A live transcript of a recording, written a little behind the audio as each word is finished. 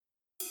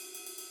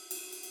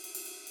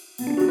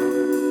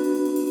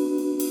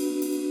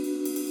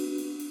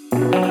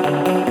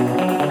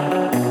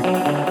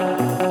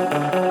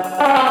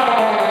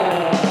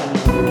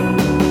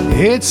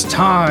It's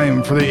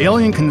time for the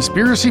Alien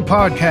Conspiracy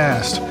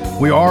Podcast.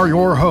 We are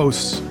your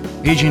hosts,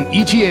 Agent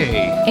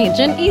ETA,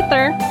 Agent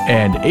Ether,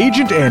 and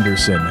Agent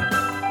Anderson.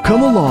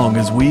 Come along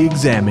as we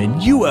examine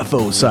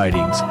UFO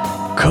sightings,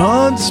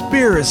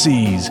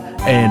 conspiracies,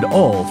 and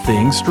all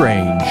things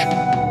strange.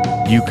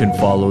 You can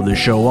follow the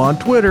show on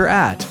Twitter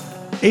at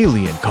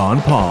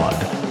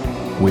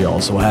AlienConPod. We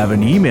also have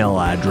an email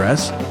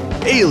address,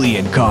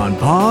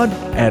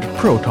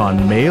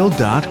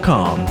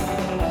 alienconpod@protonmail.com.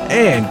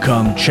 And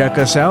come check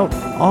us out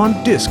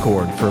on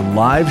Discord for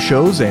live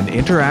shows and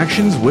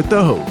interactions with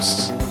the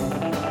hosts.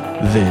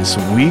 This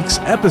week's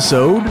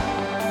episode,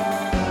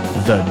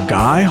 The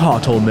Guy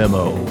Hottel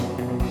Memo.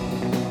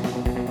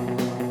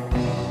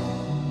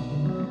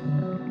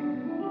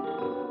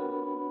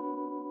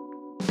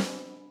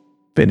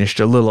 Finished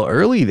a little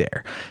early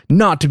there.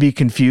 Not to be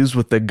confused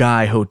with the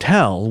Guy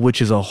Hotel,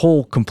 which is a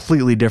whole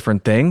completely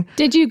different thing.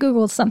 Did you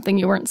Google something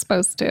you weren't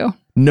supposed to?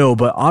 No,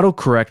 but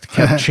autocorrect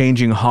kept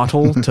changing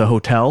hotel to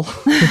hotel.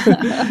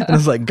 And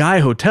it's like, Guy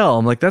Hotel.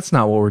 I'm like, that's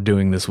not what we're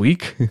doing this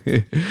week.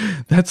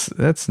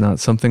 That's not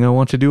something I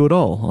want to do at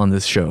all on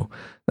this show.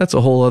 That's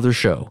a whole other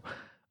show.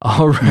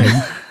 All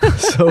right.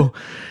 So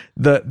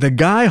the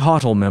Guy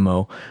Hottel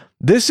Memo,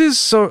 this is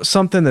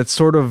something that's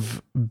sort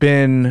of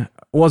been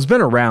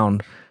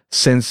around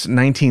since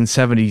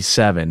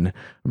 1977.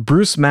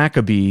 Bruce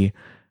Maccabee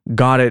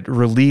got it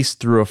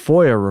released through a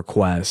FOIA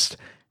request.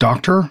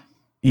 Doctor?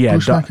 Yeah,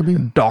 Bruce Maccabee?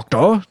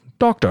 Doctor.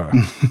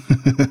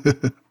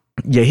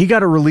 Yeah, he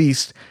got it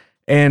released,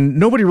 and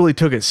nobody really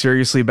took it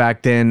seriously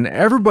back then.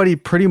 Everybody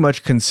pretty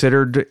much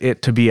considered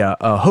it to be a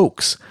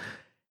hoax,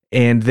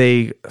 and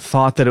they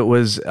thought that it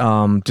was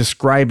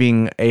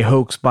describing a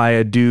hoax by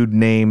a dude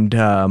named,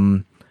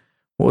 what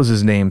was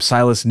his name?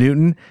 Silas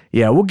Newton?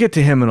 Yeah, we'll get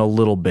to him in a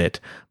little bit.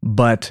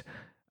 But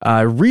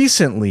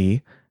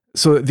recently,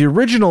 so the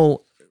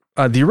original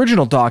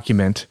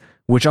document,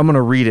 which I'm going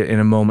to read it in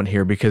a moment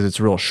here because it's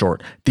real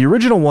short. The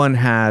original one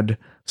had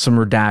some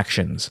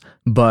redactions,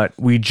 but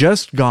we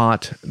just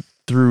got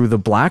through the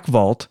Black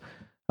Vault.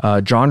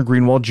 John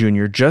Greenwald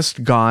Jr.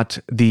 just got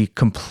the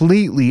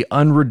completely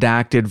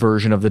unredacted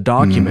version of the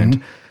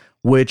document,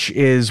 which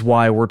is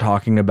why we're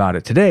talking about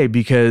it today,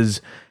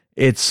 because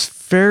it's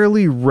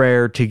fairly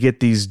rare to get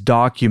these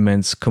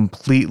documents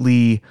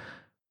completely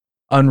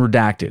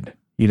unredacted.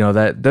 You know,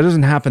 that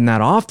doesn't happen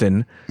that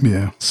often.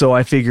 Yeah. So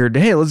I figured,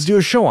 hey, let's do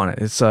a show on it.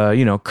 It's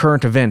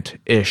current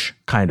event-ish,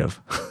 kind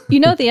of. You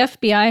know, the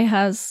FBI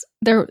has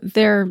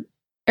their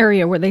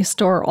area where they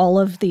store all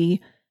of the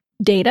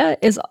data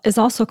is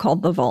also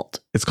called the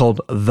Vault. It's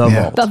called the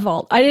Vault. The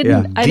Vault. I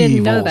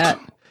didn't know that.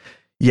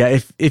 Yeah,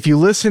 if you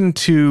listen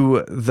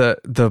to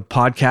the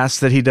podcast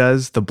that he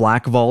does, the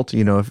Black Vault,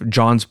 if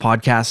John's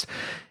podcast,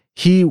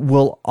 he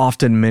will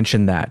often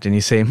mention that, and you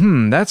say,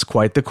 that's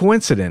quite the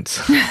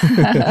coincidence.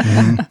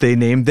 They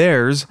named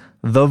theirs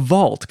the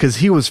Vault because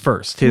he was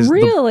first.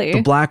 Really?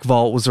 The Black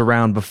Vault was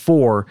around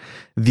before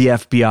the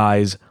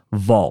FBI's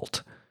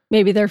Vault.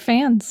 Maybe they're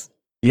fans.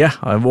 Yeah,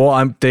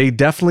 well, they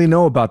definitely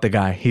know about the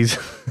guy. He's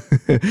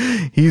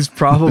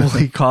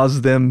probably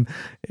caused them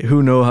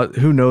who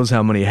knows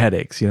how many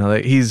headaches.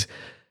 He's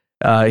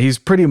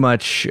pretty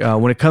much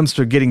when it comes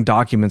to getting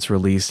documents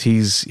released,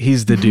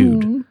 he's the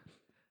dude.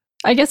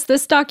 I guess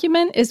this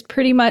document is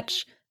pretty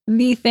much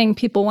the thing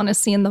people want to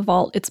see in the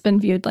Vault. It's been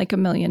viewed like 1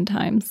 million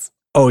times.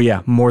 Oh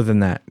yeah, more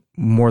than that,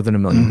 more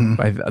than 1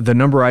 million. The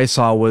number I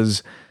saw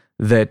was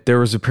that there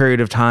was a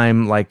period of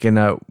time, like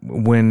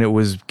when it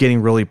was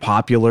getting really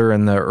popular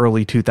in the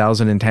early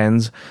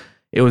 2010s,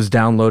 it was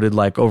downloaded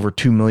like over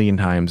 2 million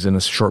times in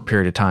a short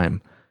period of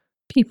time.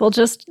 People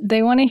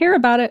they want to hear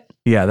about it.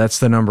 Yeah, that's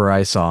the number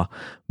I saw.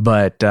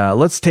 But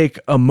let's take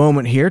a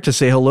moment here to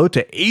say hello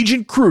to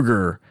Agent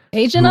Kruger.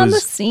 Agent on the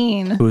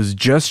scene. Who has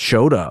just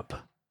showed up.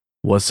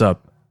 What's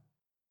up?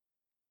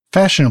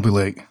 Fashionably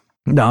late.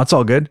 No, it's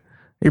all good.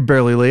 You're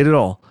barely late at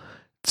all.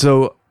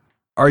 So,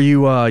 are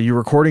you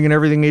recording and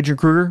everything, Agent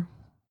Kruger?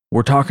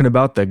 We're talking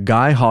about the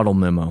Guy Hottel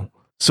Memo.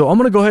 So I'm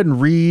going to go ahead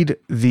and read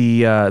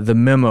the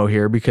memo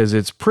here because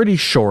it's pretty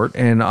short,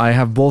 and I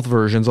have both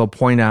versions. I'll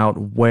point out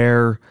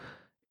where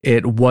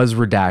it was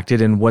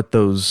redacted and what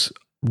those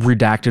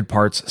redacted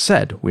parts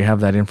said. We have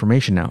that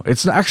information now.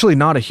 It's actually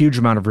not a huge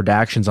amount of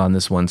redactions on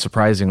this one,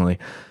 surprisingly.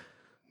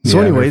 So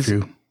anyways,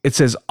 it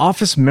says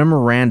Office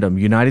Memorandum,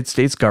 United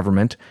States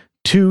Government,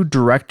 to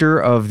Director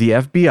of the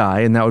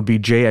FBI, and that would be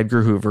J.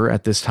 Edgar Hoover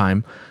at this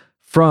time,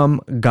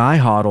 from Guy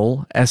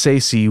Hottel,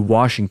 SAC,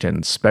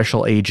 Washington,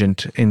 Special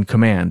Agent in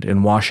Command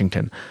in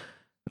Washington.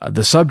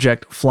 The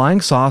subject,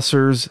 Flying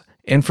Saucers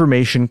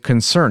Information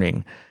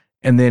Concerning,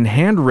 and then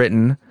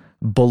handwritten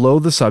below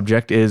the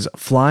subject is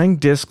Flying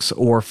Discs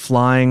or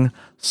Flying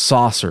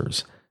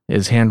Saucers,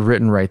 is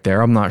handwritten right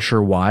there. I'm not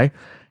sure why.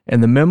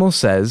 And the memo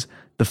says,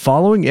 the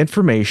following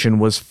information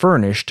was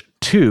furnished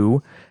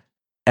to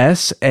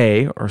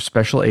SA, or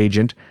Special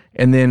Agent,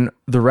 and then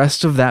the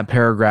rest of that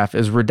paragraph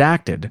is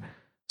redacted.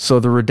 So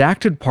the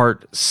redacted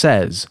part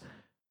says,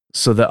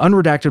 so the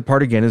unredacted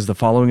part again is the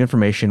following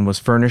information was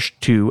furnished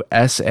to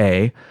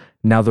SA.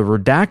 Now the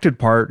redacted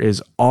part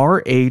is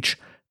R.H.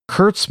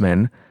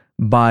 Kurtzman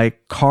by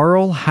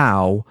Carl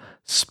Howe,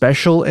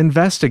 Special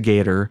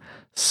Investigator,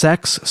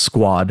 Sex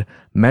Squad,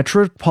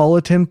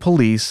 Metropolitan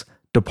Police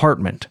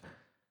Department.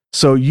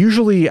 So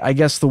usually, I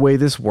guess the way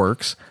this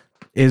works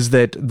is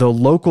that the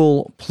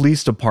local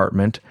police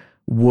department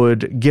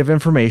would give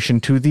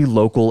information to the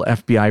local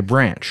FBI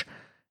branch.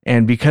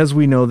 And because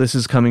we know this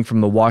is coming from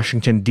the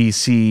Washington,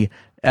 D.C.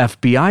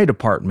 FBI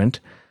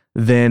department,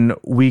 then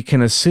we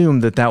can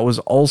assume that that was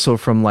also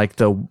from like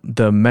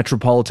the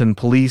Metropolitan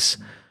Police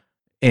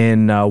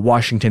in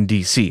Washington,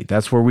 D.C.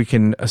 That's where we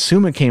can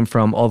assume it came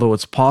from, although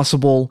it's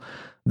possible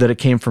that it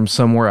came from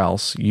somewhere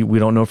else. We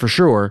don't know for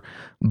sure,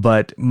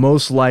 but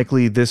most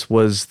likely this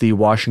was the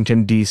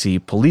Washington, D.C.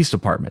 Police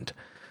Department.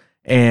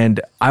 And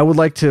I would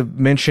like to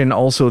mention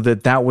also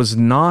that that was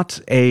not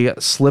a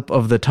slip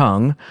of the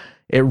tongue.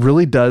 It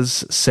really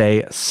does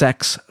say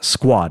Sex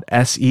Squad,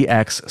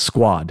 S-E-X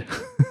Squad.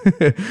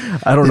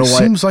 I don't know why. It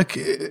seems like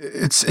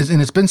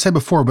and it's been said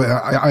before, but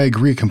I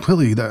agree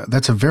completely.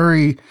 That's a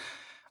very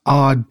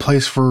odd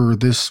place for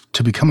this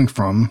to be coming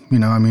from. You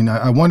know, I mean,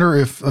 I wonder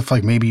if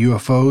like maybe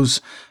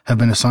UFOs have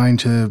been assigned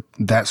to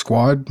that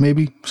squad,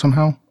 maybe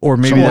somehow, or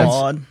maybe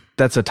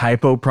that's a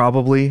typo,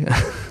 probably.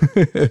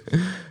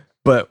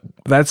 But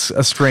that's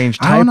a strange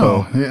typo. I don't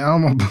know. Yeah, I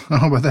don't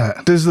know about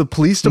that. Does the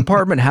police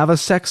department have a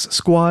sex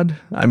squad?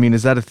 I mean,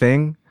 is that a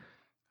thing?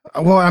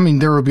 Well, I mean,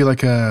 there would be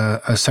like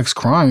a sex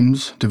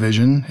crimes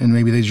division, and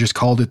maybe they just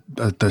called it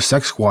the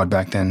sex squad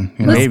back then.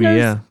 You know? Maybe,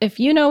 yeah. If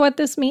you know what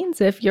this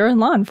means, if you're in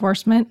law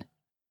enforcement,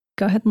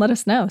 go ahead and let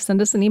us know.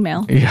 Send us an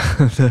email.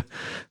 Yeah,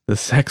 the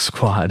sex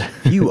squad.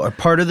 You are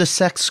part of the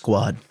sex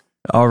squad.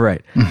 All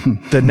right.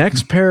 The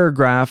next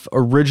paragraph,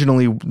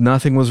 originally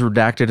nothing was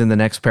redacted in the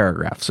next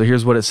paragraph. So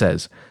here's what it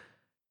says.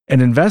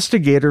 An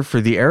investigator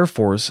for the Air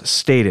Force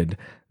stated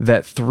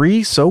that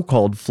 3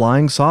 so-called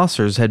flying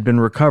saucers had been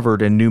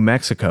recovered in New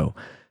Mexico.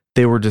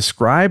 They were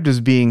described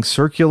as being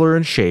circular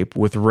in shape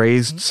with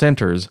raised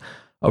centers,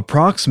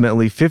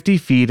 approximately 50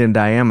 feet in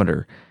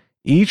diameter.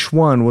 Each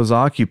one was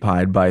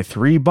occupied by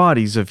 3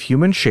 bodies of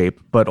human shape,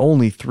 but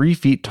only 3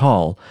 feet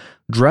tall,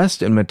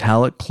 dressed in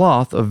metallic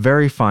cloth of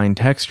very fine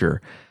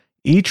texture.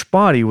 Each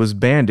body was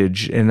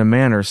bandaged in a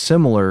manner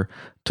similar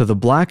to the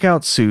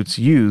blackout suits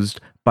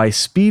used by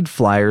speed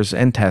flyers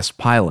and test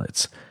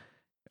pilots.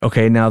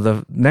 Okay, now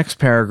the next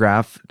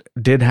paragraph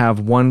did have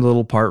one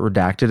little part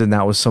redacted, and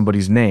that was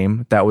somebody's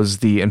name. That was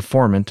the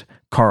informant,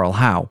 Carl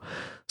Howe.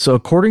 So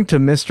according to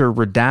Mr.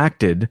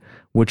 Redacted,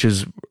 which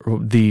is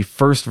the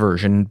first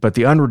version, but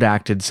the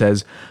unredacted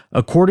says,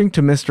 according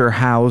to Mr.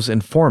 Howe's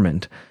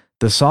informant,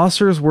 the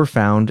saucers were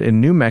found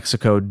in New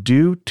Mexico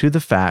due to the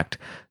fact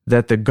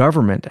that the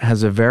government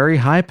has a very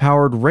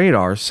high-powered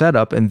radar set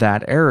up in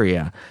that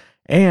area,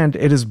 and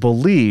it is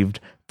believed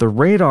the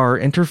radar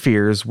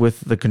interferes with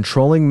the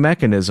controlling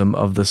mechanism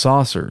of the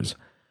saucers.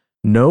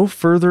 No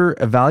further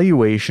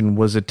evaluation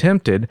was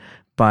attempted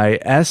by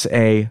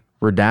S.A.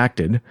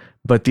 Redacted,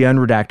 but the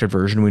unredacted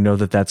version, we know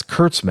that that's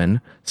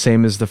Kurtzman,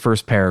 same as the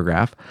first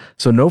paragraph.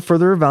 So no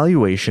further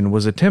evaluation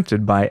was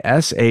attempted by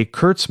S.A.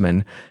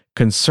 Kurtzman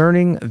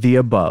concerning the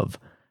above.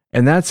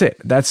 And that's it.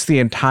 That's the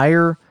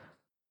entire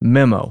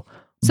memo.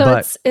 So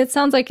but it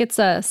sounds like it's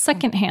a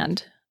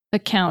secondhand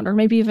account, or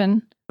maybe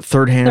even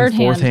third hand,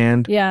 fourth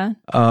hand. Yeah.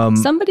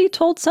 Somebody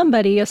told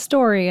somebody a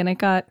story and it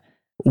got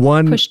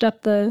pushed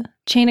up the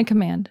chain of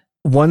command.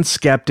 One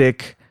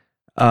skeptic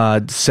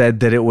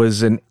said that it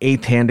was an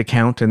 8th hand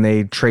account, and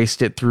they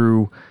traced it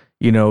through,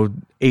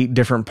 8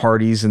 different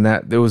parties, and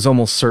that it was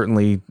almost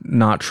certainly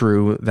not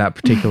true, that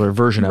particular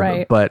version of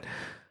it. But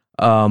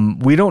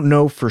we don't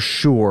know for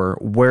sure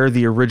where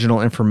the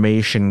original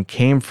information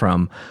came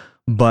from,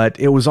 but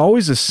it was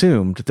always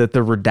assumed that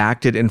the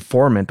redacted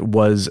informant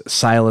was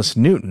Silas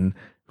Newton,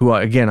 who,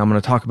 again, I'm going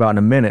to talk about in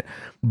a minute.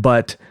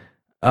 But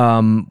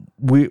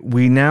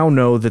we now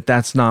know that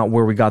that's not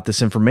where we got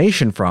this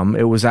information from.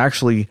 It was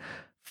actually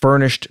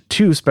furnished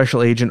to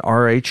Special Agent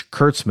R.H.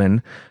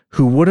 Kurtzman,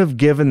 who would have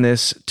given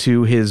this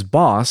to his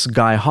boss,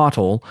 Guy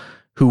Hottle,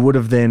 who would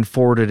have then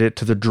forwarded it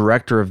to the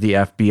director of the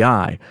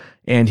FBI.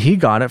 And he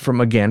got it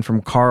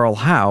from Carl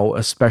Howe,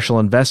 a special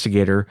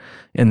investigator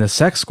in the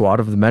sex squad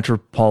of the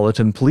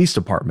Metropolitan Police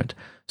Department.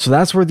 So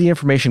that's where the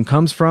information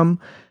comes from.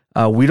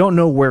 We don't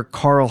know where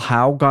Carl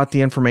Howe got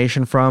the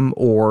information from,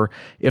 or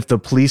if the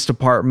police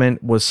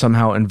department was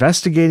somehow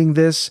investigating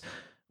this,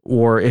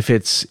 or if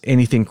it's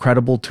anything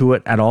credible to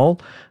it at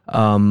all.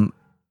 So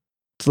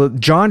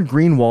John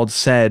Greenwald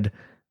said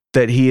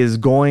that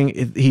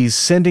he's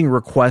sending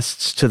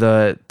requests to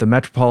the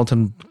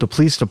Metropolitan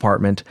Police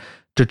Department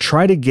to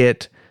try to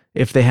get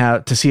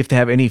see if they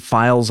have any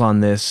files on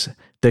this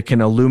that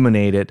can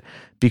illuminate it.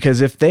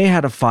 Because if they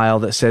had a file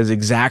that says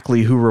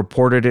exactly who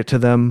reported it to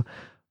them,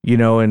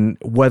 and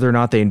whether or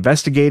not they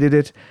investigated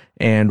it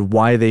and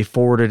why they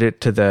forwarded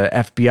it to the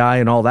FBI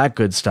and all that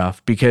good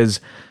stuff,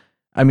 because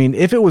I mean,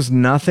 if it was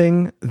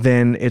nothing,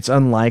 then it's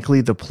unlikely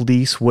the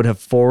police would have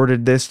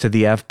forwarded this to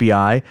the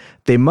FBI.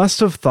 They must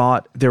have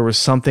thought there was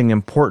something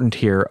important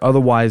here.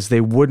 Otherwise,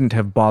 they wouldn't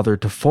have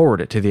bothered to forward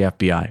it to the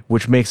FBI,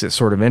 which makes it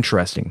sort of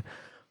interesting.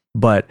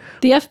 But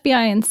the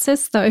FBI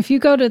insists, though, if you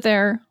go to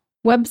their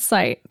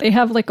website, they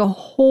have like a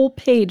whole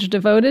page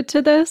devoted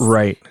to this.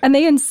 Right. And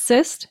they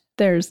insist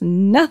there's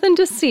nothing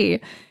to see.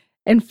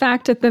 In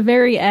fact, at the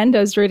very end,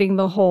 I was reading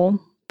the whole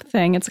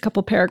thing. It's a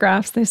couple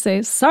paragraphs. They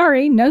say,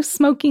 sorry, no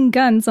smoking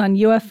guns on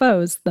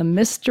UFOs. The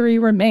mystery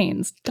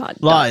remains.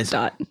 Lies.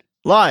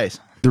 Lies.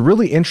 The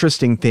really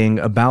interesting thing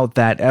about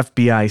that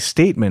FBI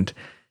statement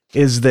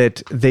is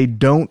that they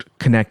don't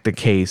connect the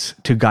case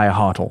to Guy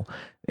Hotel.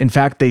 In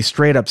fact, they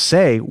straight up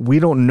say, we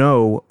don't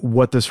know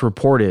what this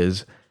report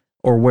is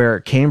or where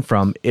it came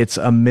from. It's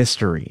a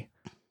mystery,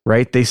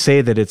 right? They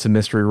say that it's a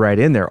mystery right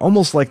in there,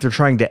 almost like they're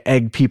trying to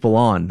egg people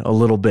on a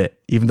little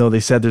bit, even though they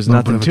said there's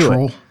nothing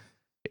to it.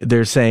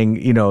 They're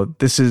saying, you know,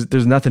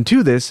 there's nothing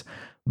to this,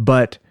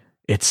 but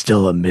it's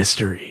still a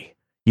mystery,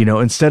 you know,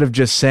 instead of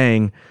just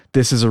saying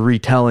this is a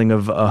retelling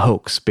of a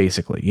hoax,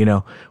 basically, you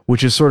know,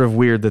 which is sort of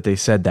weird that they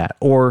said that.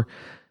 Or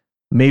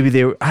maybe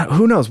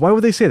who knows? Why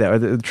would they say that? Are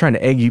they trying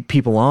to egg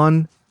people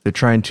on? They're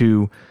trying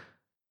to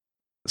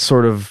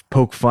sort of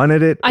poke fun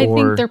at it? I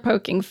think they're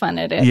poking fun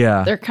at it.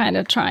 Yeah. They're kind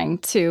of trying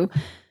to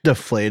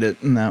deflate it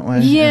in that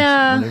way.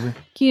 Yeah.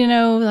 You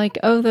know, like,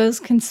 oh, those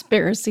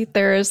conspiracy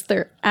theorists,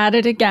 they're at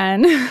it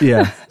again.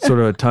 Yeah. Sort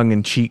of a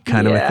tongue-in-cheek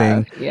kind of a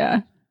thing.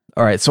 Yeah.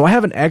 All right. So I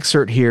have an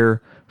excerpt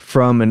here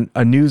from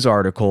a news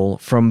article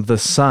from The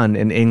Sun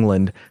in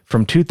England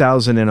from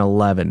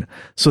 2011.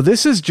 So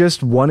this is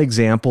just one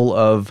example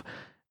of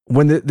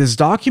when this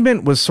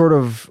document was sort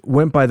of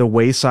went by the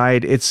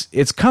wayside.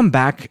 It's come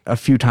back a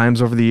few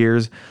times over the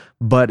years,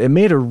 but it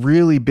made a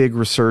really big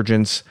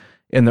resurgence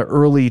in the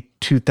early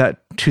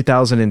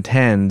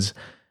 2010s.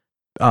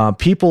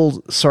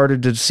 People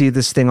started to see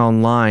this thing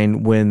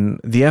online when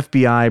the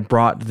FBI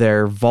brought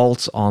their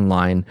vaults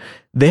online.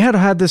 They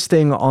had this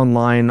thing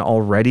online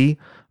already,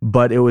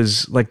 but it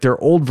was like their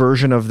old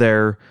version of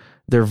their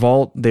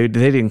vault. They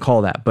didn't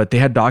call that, but they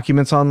had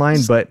documents online,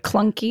 but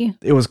clunky.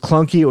 It was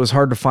clunky. It was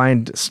hard to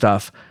find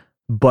stuff,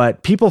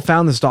 but people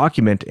found this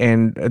document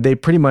and they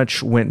pretty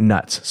much went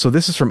nuts. So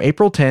this is from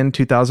April 10,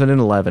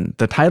 2011.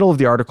 The title of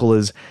the article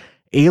is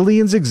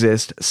Aliens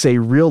Exist, Say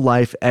Real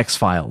Life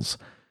X-Files.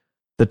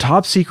 The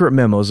top secret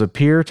memos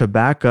appear to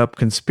back up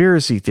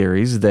conspiracy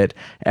theories that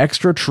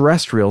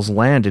extraterrestrials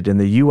landed in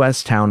the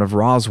U.S. town of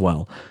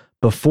Roswell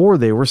before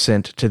they were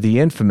sent to the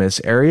infamous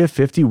Area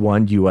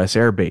 51 U.S.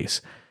 Air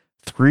Base.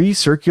 3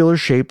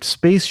 circular-shaped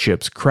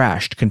spaceships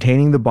crashed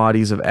containing the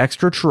bodies of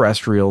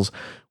extraterrestrials,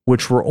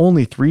 which were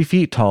only 3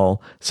 feet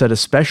tall, said a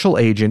special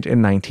agent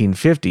in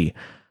 1950.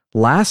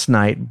 Last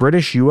night,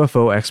 British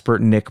UFO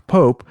expert Nick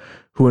Pope,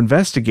 who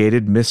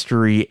investigated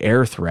mystery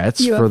air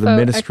threats for the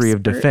Ministry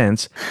of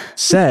Defense,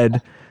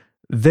 said,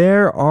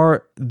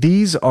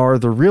 These are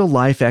the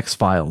real-life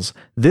X-Files.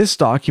 This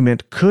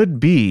document could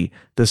be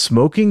the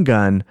smoking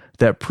gun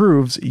that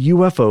proves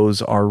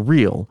UFOs are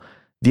real.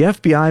 The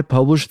FBI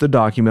published the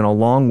document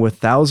along with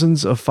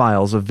thousands of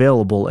files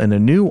available in a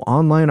new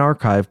online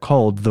archive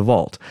called The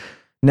Vault.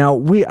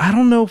 Now, I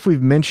don't know if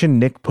we've mentioned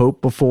Nick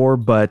Pope before,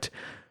 but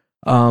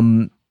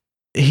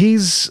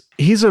he's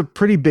a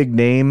pretty big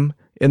name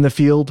in the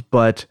field,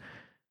 but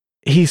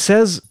he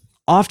says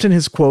often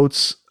his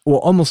quotes, well,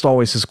 almost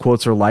always his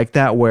quotes are like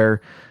that,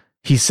 where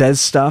he says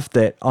stuff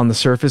that on the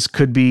surface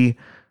could be,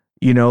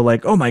 you know,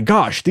 like, oh my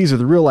gosh, these are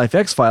the real life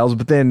X-Files.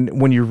 But then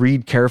when you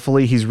read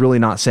carefully, he's really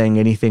not saying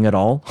anything at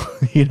all,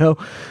 you know?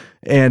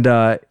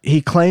 And he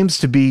claims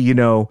to be, you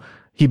know,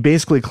 he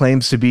basically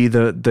claims to be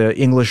the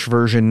English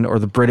version or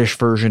the British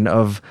version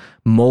of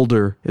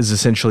Mulder is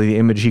essentially the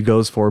image he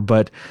goes for.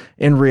 But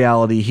in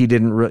reality,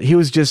 he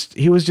was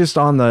just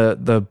on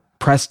the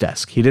press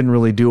desk. He didn't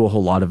really do a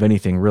whole lot of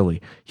anything,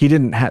 really. He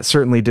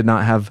certainly did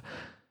not have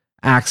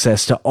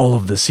access to all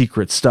of the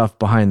secret stuff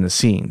behind the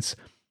scenes.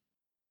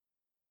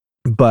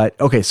 But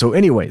okay, so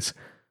anyways,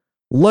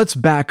 let's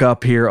back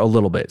up here a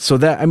little bit. So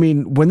that, I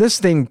mean, when this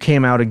thing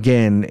came out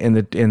again in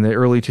the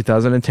early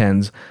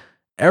 2010s,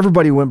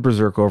 everybody went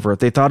berserk over it.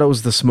 They thought it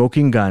was the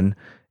smoking gun,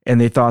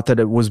 and they thought that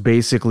it was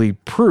basically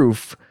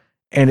proof,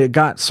 and it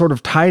got sort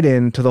of tied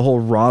into the whole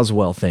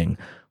Roswell thing.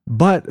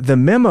 But the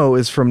memo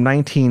is from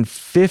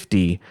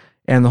 1950,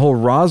 and the whole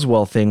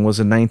Roswell thing was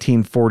in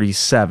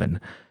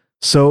 1947.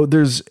 So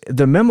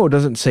the memo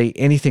doesn't say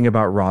anything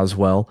about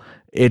Roswell.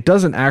 It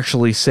doesn't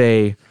actually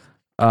say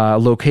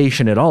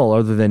location at all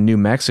other than New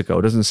Mexico.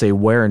 It doesn't say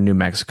where in New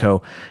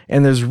Mexico.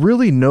 And there's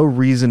really no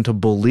reason to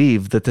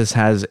believe that this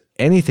has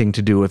anything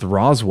to do with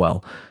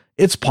Roswell.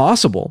 It's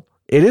possible.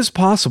 It is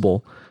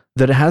possible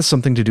that it has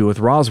something to do with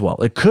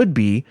Roswell. It could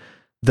be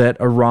that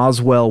a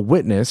Roswell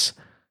witness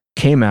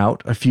came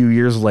out a few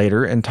years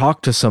later and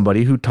talked to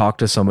somebody who talked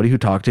to somebody who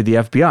talked to the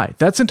FBI.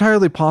 That's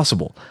entirely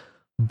possible.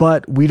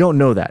 But we don't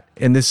know that.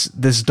 And this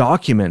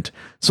document,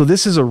 so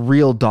this is a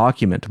real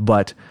document,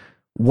 but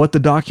what the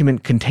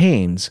document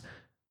contains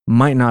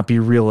might not be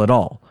real at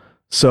all.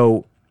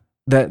 So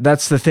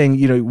that's the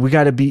thing. We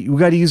got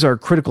to use our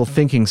critical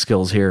thinking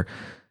skills here,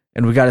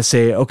 and we got to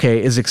say,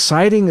 okay, as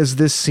exciting as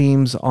this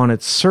seems on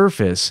its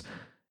surface,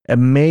 it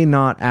may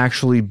not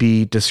actually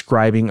be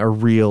describing a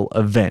real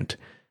event.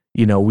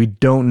 We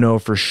don't know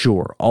for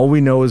sure. All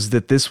we know is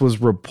that this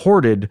was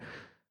reported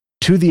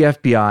to the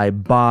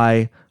FBI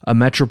by a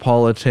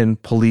Metropolitan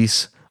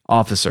Police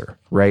officer,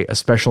 right? A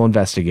special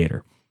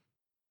investigator.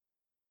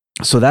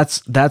 So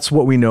that's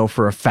what we know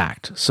for a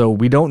fact. So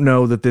we don't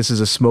know that this is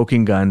a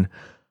smoking gun,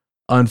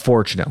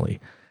 unfortunately.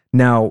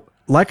 Now,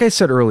 like I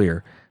said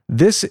earlier,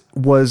 this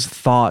was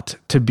thought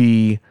to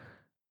be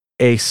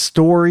a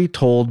story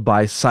told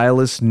by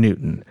Silas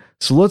Newton.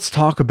 So let's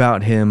talk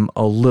about him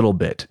a little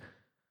bit.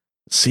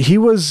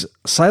 So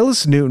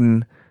Silas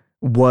Newton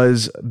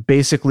was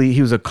basically,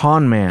 he was a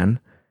con man,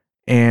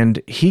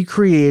 and he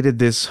created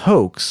this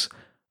hoax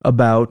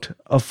about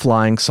a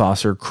flying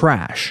saucer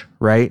crash,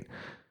 right?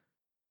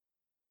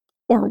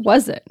 Or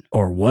was it?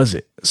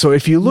 So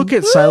if you look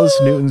at Silas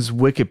Newton's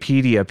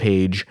Wikipedia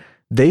page,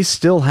 they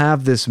still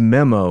have this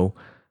memo,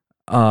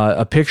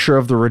 a picture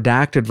of the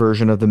redacted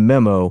version of the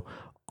memo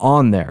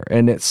on there.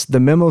 And the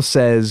memo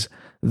says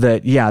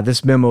that,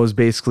 this memo is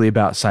basically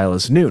about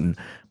Silas Newton.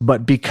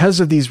 But because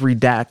of these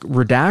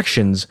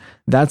redactions,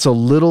 that's a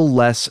little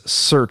less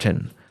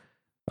certain.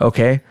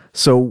 Okay?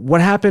 So what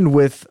happened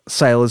with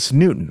Silas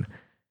Newton?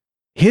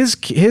 His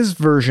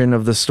version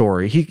of the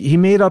story, he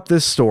made up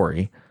this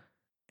story,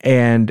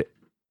 and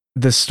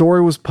the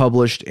story was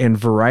published in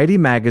Variety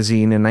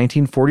magazine in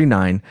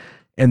 1949,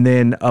 and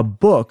then a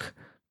book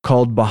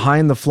called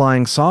Behind the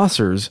Flying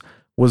Saucers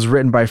was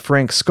written by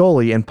Frank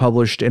Scully and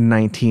published in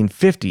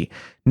 1950.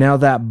 Now,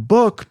 that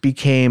book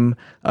became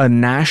a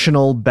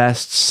national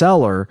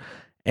bestseller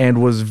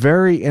and was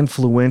very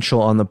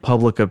influential on the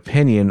public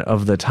opinion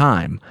of the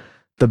time.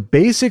 The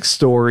basic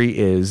story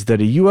is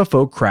that a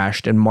UFO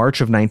crashed in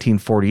March of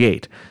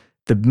 1948.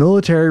 The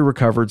military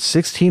recovered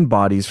 16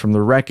 bodies from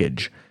the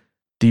wreckage.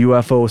 The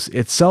UFO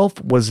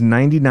itself was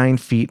 99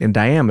 feet in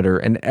diameter,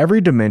 and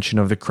every dimension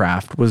of the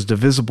craft was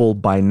divisible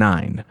by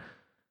 9.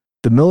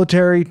 The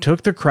military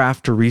took the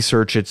craft to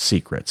research its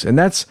secrets, and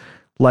that's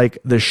like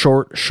the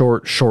short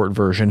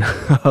version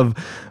of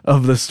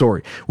the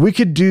story. We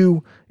could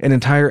do an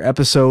entire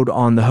episode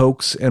on the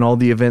hoax and all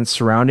the events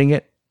surrounding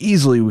it.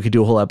 Easily, we could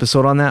do a whole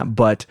episode on that,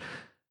 but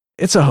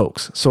it's a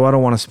hoax, so I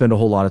don't want to spend a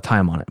whole lot of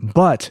time on it.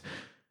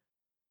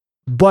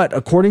 But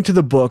according to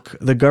the book,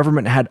 the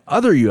government had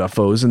other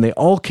UFOs, and they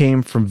all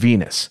came from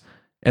Venus,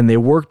 and they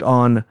worked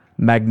on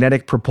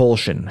magnetic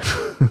propulsion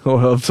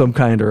of some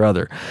kind or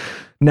other.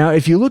 Now,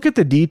 if you look at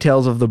the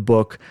details of the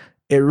book,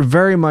 it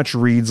very much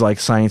reads like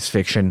science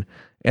fiction,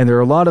 and there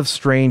are a lot of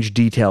strange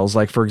details,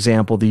 like, for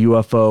example, the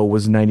UFO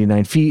was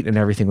 99 feet and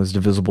everything was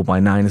divisible by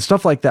 9 and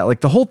stuff like that.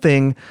 Like, the whole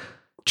thing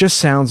just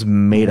sounds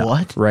made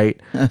up, right?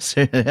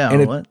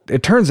 And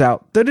it turns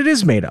out that it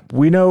is made up.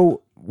 We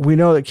know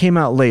it came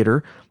out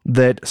later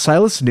that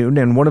Silas Newton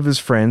and one of his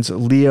friends,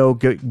 Leo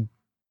Gebauer,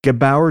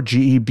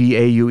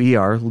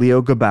 Gebauer,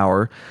 Leo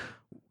Gebauer,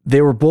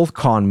 they were both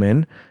con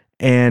men,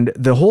 and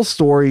the whole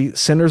story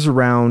centers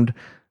around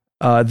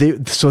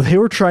they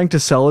were trying to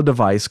sell a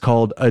device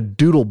called a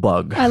doodle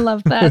bug. I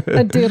love that.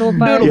 A doodle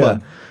bug. Yeah.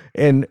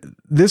 And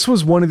this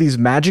was one of these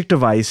magic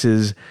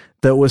devices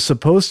that was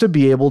supposed to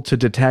be able to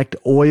detect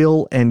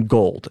oil and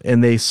gold.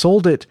 And they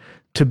sold it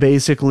to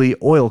basically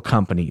oil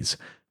companies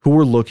who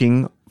were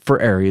looking for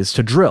areas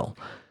to drill.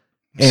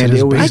 And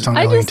it was based on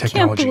I alien just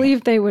technology. can't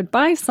believe they would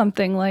buy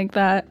something like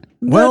that.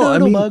 Well, I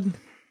mean,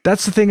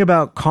 that's the thing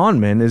about con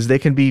men is they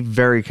can be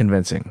very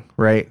convincing,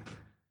 right?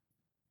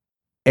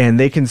 And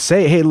they can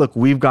say, hey, look,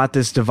 we've got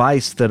this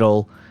device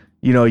that'll,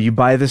 you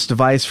buy this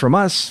device from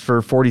us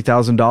for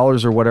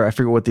 $40,000 or whatever. I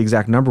forget what the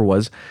exact number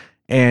was.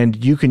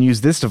 And you can use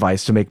this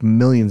device to make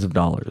millions of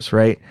dollars,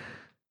 right?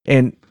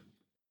 And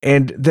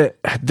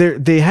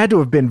they had to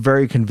have been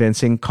very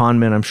convincing. Con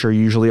men, I'm sure,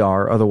 usually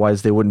are.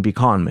 Otherwise, they wouldn't be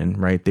con men,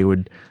 right? They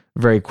would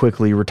very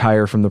quickly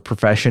retire from the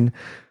profession.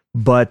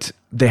 But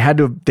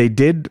they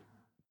did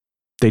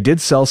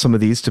sell some of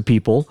these to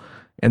people,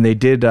 and they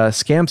did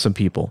scam some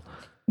people.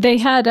 They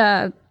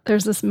had,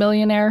 there's this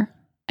millionaire,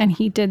 and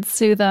he did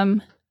sue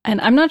them. And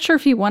I'm not sure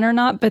if he won or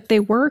not, but they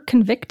were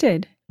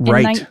convicted in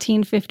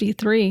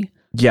 1953.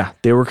 Yeah,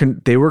 they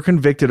were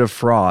convicted of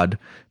fraud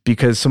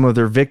because some of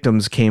their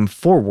victims came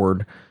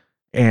forward,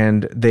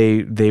 and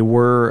they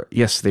were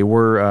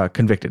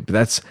convicted. But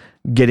that's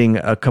getting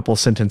a couple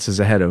sentences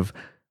ahead of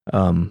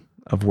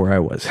where I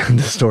was in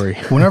the story.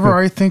 Whenever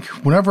I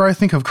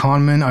think of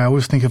con men, I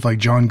always think of like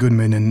John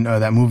Goodman in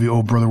that movie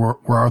 "Oh Brother,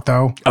 Where Art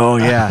Thou?" Oh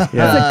yeah,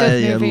 That's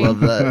a good movie. I love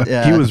that.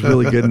 Yeah. He was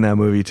really good in that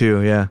movie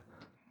too. Yeah.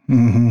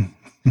 Mm-hmm.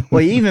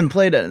 Well, he even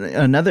played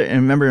another. I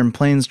remember in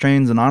Planes,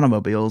 Trains, and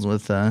Automobiles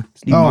with Steve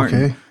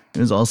Martin. Okay. He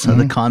was also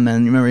the con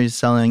man. You remember he's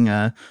selling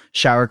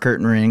shower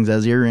curtain rings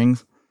as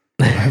earrings.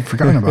 I've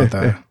forgotten about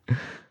that.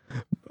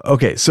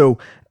 Okay, so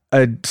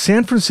a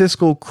San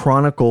Francisco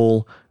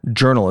Chronicle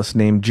journalist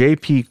named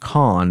J.P.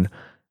 Kahn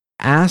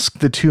asked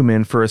the two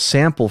men for a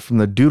sample from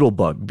the doodle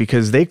bug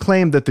because they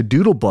claimed that the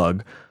doodle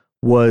bug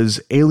was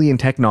alien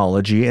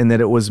technology and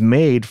that it was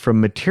made from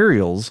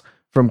materials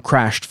from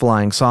crashed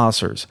flying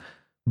saucers.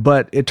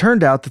 But it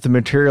turned out that the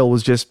material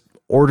was just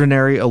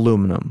ordinary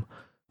aluminum,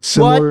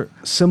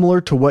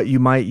 similar to what you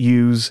might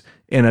use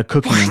in a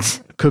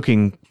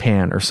cooking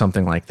pan or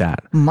something like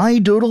that. My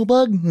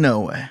doodlebug?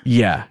 No way.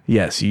 Yeah,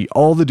 yes,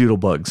 all the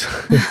doodlebugs.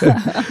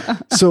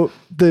 So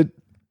the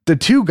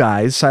two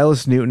guys,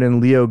 Silas Newton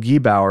and Leo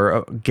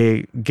Gebauer,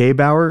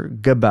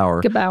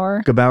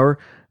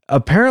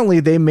 apparently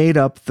they made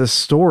up the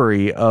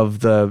story of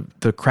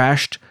the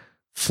crashed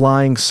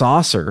flying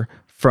saucer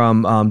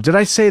from, did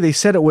I say they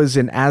said it was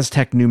in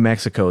Aztec, New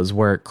Mexico is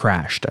where it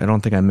crashed. I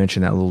don't think I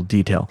mentioned that little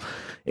detail.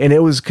 And it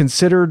was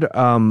considered,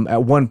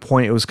 at one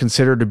point, it was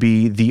considered to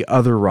be the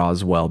other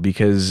Roswell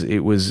because it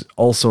was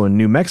also in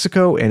New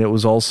Mexico and it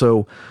was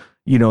also,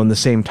 in the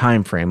same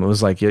time frame. It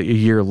was like a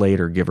year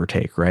later, give or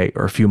take, right?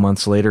 Or a few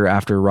months later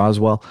after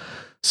Roswell.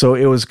 So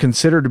it was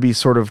considered to be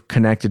sort of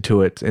connected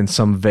to it in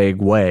some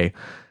vague way.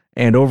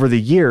 And over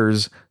the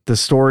years, the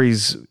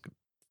stories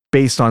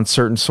based on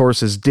certain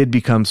sources did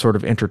become sort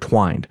of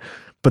intertwined.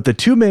 But the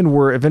two men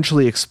were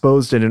eventually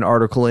exposed in an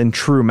article in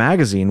True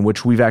Magazine,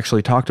 which we've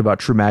actually talked about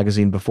True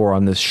Magazine before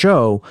on this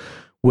show,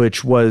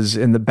 which was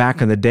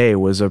back in the day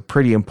was a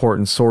pretty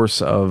important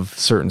source of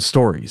certain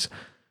stories.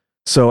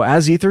 So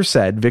as Ether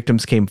said,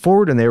 victims came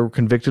forward and they were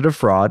convicted of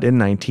fraud in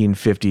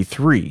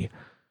 1953.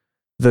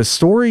 The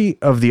story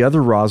of the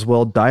other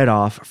Roswell died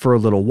off for a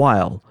little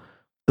while.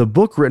 The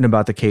book written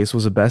about the case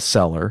was a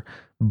bestseller,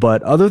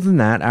 but other than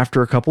that,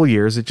 after a couple of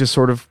years, it just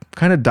sort of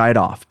kind of died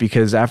off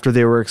because after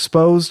they were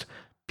exposed,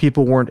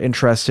 people weren't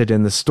interested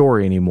in the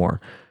story anymore.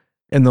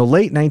 In the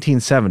late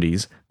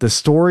 1970s, the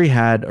story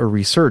had a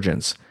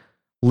resurgence.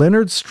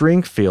 Leonard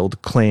Stringfield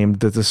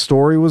claimed that the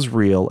story was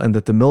real and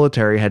that the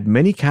military had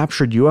many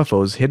captured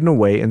UFOs hidden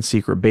away in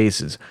secret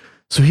bases.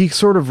 So he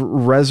sort of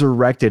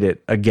resurrected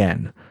it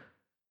again.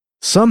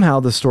 Somehow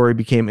the story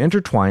became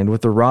intertwined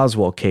with the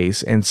Roswell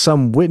case, and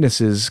some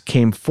witnesses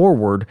came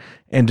forward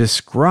and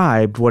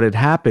described what had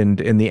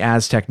happened in the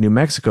Aztec, New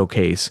Mexico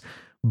case,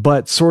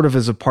 but sort of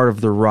as a part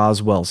of the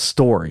Roswell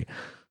story.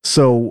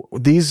 So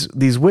these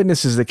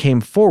witnesses that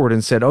came forward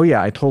and said, oh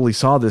yeah, I totally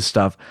saw this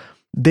stuff,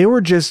 they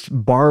were just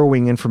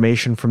borrowing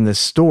information from this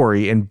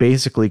story and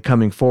basically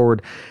coming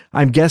forward.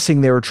 I'm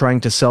guessing they were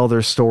trying to sell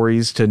their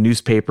stories to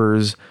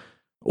newspapers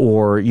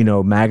or,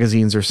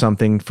 magazines or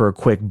something for a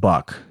quick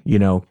buck,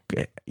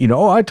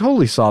 oh, I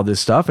totally saw this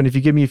stuff. And if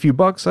you give me a few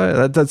bucks,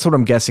 that's what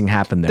I'm guessing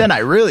happened there. Then I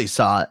really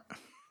saw it.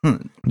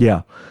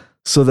 Yeah.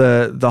 So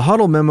the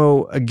Huddle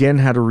memo again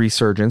had a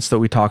resurgence that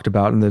we talked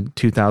about in the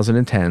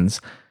 2010s.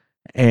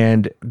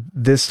 And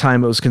this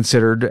time it was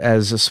considered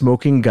as a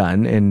smoking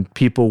gun, and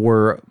people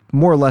were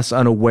more or less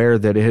unaware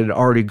that it had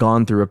already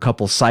gone through a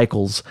couple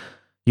cycles.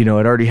 It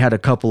already had a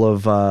couple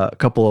of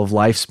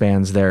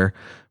lifespans there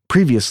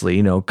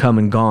previously, come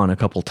and gone a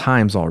couple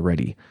times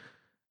already.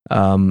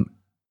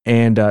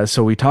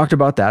 So we talked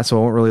about that, so I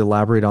won't really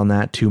elaborate on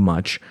that too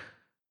much.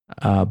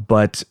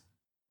 But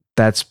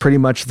that's pretty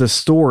much the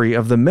story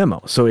of the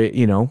memo. So it,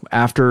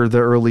 after the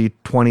early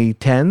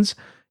 2010s,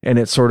 and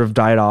it sort of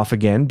died off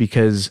again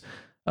because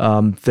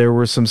there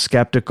were some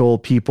skeptical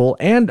people,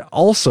 and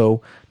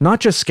also not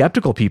just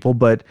skeptical people,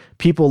 but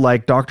people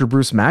like Dr.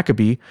 Bruce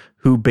Maccabee,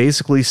 who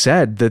basically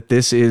said that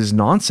this is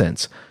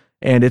nonsense.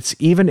 And it's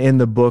even in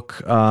the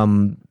book,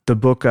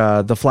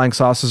 The Flying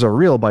Saucers Are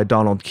Real by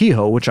Donald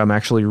Kehoe, which I'm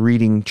actually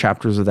reading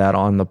chapters of that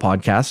on the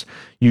podcast,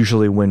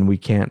 usually when we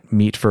can't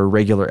meet for a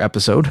regular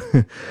episode.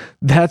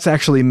 That's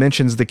actually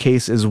mentions the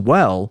case as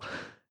well.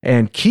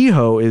 And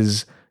Kehoe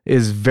is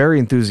very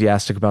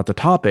enthusiastic about the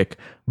topic,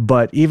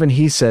 but even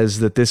he says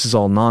that this is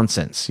all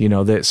nonsense,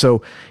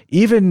 so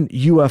even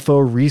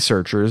UFO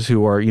researchers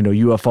who are,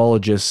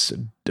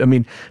 ufologists, I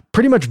mean,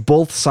 pretty much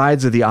both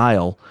sides of the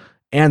aisle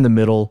and the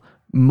middle,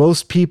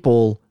 most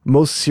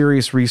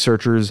serious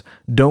researchers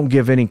don't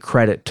give any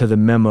credit to the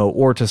memo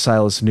or to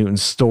Silas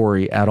Newton's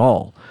story at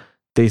all.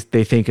 They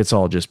think it's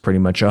all just pretty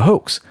much a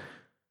hoax.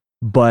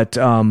 But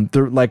to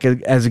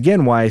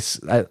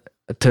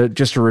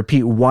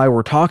repeat why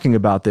we're talking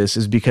about this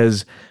is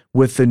because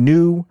with the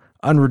new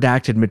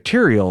unredacted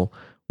material,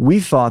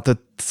 we thought that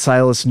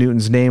Silas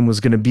Newton's name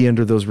was going to be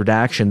under those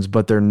redactions,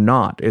 but they're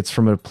not. It's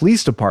from a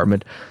police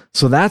department.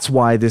 So that's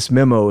why this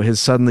memo has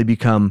suddenly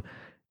become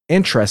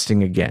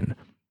interesting again.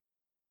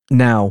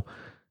 Now,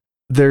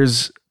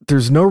 there's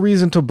no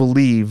reason to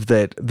believe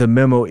that the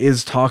memo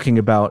is talking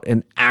about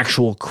an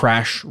actual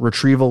crash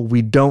retrieval.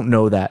 We don't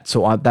know that.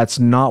 So that's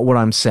not what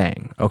I'm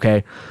saying.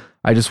 Okay.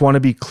 I just want to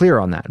be clear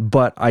on that.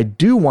 But I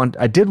did want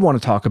to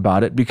talk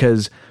about it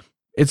because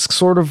it's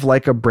sort of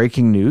like a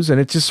breaking news,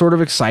 and it's just sort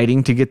of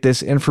exciting to get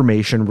this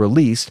information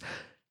released.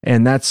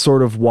 And that's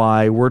sort of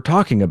why we're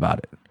talking about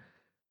it.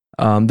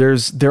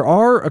 There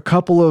are a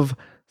couple of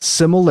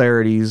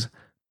similarities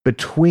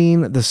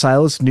between the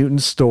Silas Newton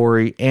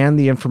story and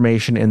the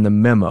information in the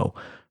memo.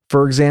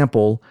 For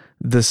example,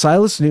 the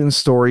Silas Newton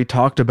story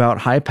talked about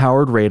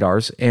high-powered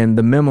radars, and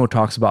the memo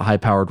talks about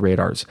high-powered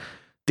radars.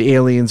 The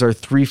aliens are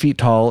 3 feet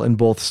tall in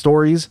both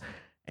stories,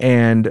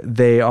 and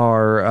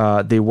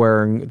they're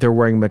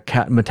wearing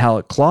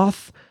metallic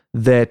cloth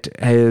that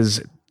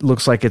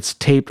looks like it's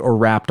taped or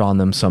wrapped on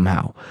them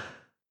somehow.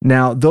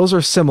 Now, those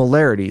are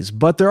similarities,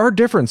 but there are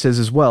differences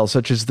as well,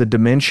 such as the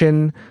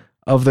dimension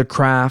of the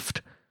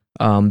craft,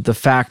 the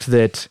fact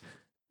that,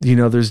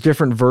 there's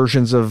different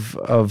versions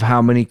of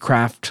how many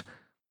craft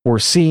were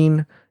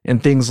seen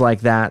and things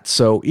like that.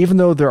 So even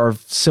though there are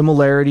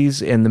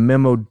similarities and the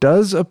memo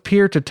does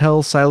appear to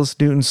tell Silas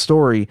Newton's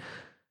story,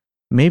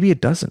 maybe it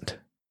doesn't.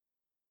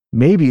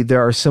 Maybe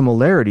there are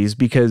similarities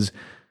because,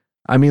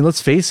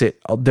 let's face it,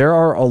 there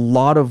are a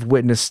lot of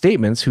witness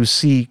statements who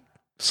see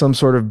some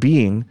sort of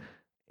being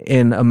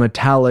in a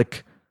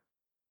metallic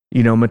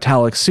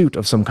suit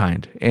of some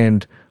kind.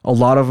 And a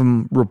lot of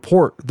them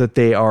report that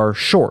they are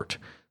short.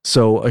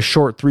 So a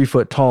short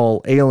 3-foot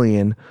tall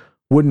alien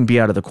wouldn't be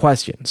out of the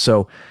question.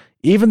 So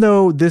even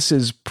though this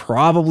is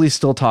probably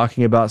still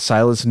talking about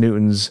Silas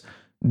Newton's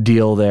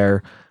deal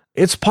there,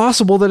 it's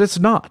possible that it's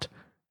not.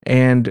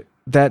 And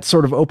that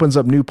sort of opens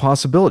up new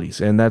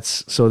possibilities. And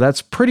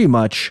that's pretty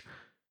much,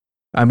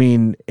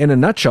 in a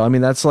nutshell,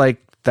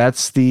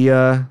 that's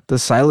the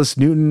Silas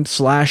Newton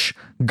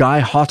 / Guy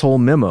Hottle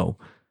memo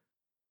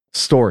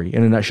story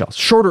in a nutshell.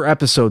 Shorter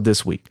episode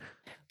this week.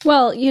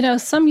 Well,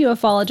 some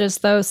ufologists,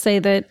 though, say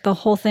that the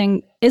whole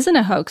thing isn't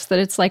a hoax, that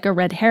it's like a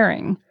red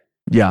herring.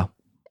 Yeah.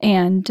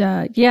 And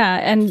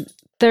and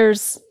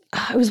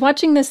I was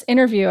watching this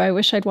interview. I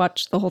wish I'd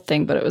watched the whole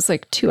thing, but it was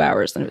like 2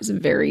 hours and it was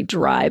very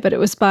dry. But it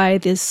was by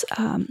this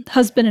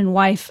husband and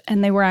wife,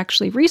 and they were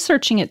actually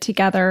researching it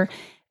together.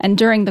 And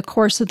during the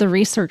course of the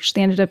research,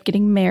 they ended up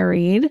getting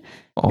married.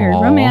 Very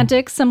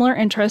romantic, similar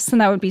interests, and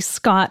that would be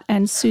Scott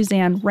and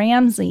Suzanne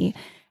Ramsey.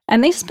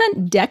 And they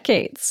spent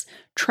decades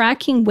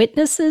tracking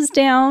witnesses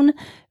down,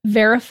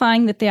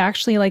 verifying that they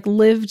actually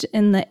lived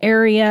in the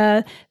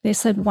area. They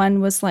said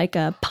one was like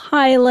a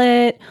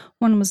pilot,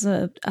 one was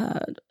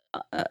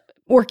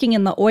working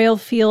in the oil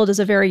field as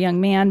a very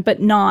young man, but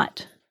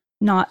not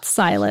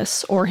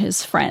Silas or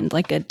his friend,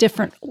 like a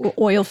different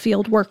oil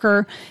field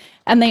worker.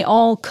 And they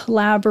all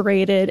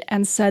collaborated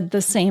and said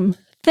the same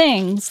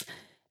things.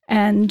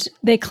 And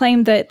they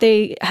claimed that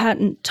they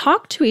hadn't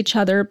talked to each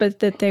other, but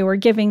that they were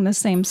giving the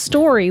same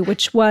story,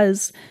 which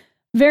was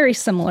very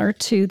similar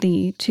to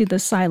the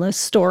Silas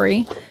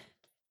story.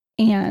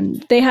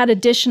 And they had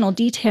additional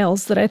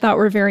details that I thought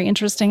were very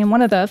interesting. And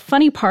one of the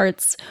funny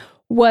parts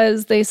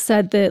was they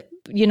said that,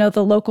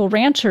 the local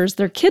ranchers,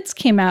 their kids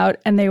came out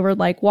and they were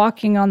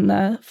walking on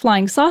the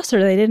flying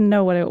saucer. They didn't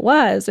know what it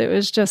was. It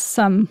was just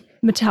some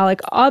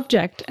metallic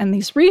object. And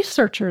these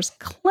researchers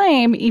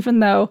claim, even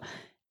though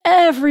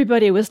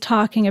everybody was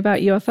talking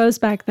about UFOs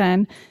back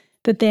then,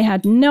 that they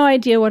had no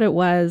idea what it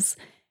was.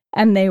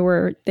 And they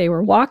were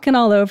walking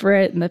all over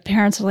it, and the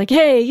parents were like,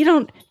 "Hey, you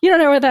don't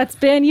know where that's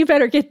been. You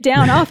better get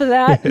down off of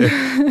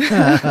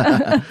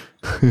that."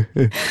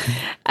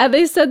 And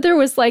they said there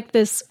was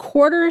this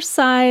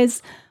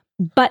quarter-size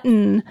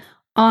button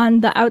on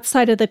the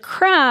outside of the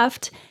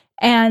craft,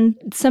 and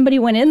somebody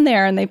went in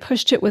there and they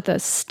pushed it with a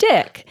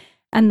stick,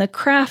 and the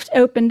craft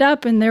opened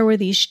up, and there were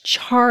these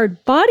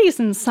charred bodies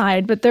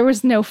inside, but there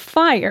was no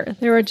fire.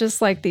 There were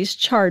just these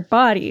charred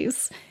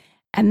bodies.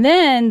 And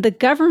then the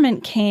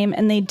government came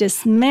and they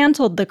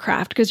dismantled the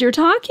craft, because you're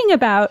talking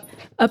about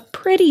a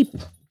pretty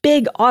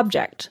big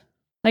object.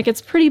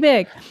 It's pretty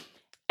big.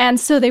 And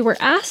so they were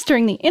asked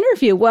during the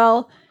interview,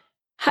 well,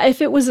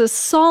 if it was a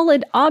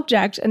solid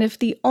object and if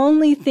the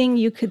only thing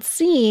you could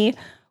see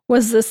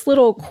was this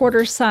little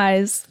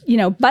quarter-size,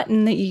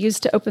 button that you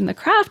used to open the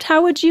craft,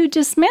 how would you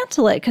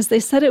dismantle it? Because they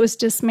said it was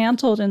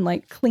dismantled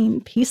in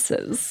clean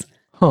pieces.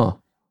 Huh.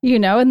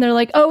 And they're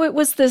like, oh, it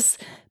was this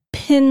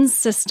pin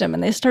system.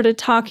 And they started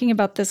talking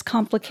about this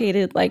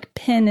complicated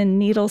pin and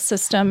needle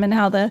system and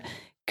how the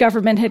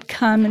government had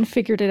come and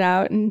figured it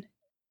out and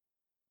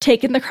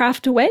taken the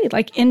craft away,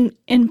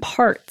 in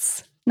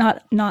parts,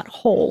 not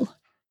whole.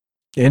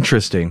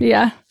 Interesting.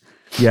 Yeah.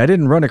 Yeah, I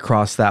didn't run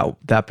across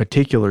that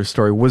particular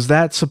story. Was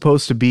that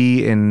supposed to be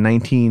in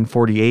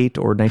 1948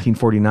 or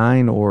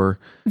 1949 or?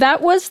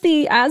 That was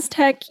the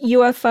Aztec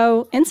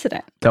UFO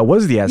incident. That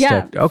was the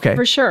Aztec. Yeah, okay.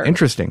 For sure.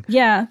 Interesting.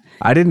 Yeah.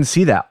 I didn't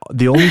see that.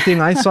 The only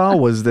thing I saw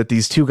was that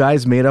these two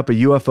guys made up a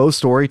UFO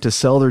story to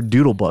sell their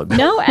doodlebug.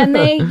 No, and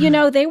they,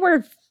 they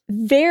were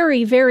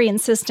very, very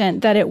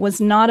insistent that it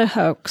was not a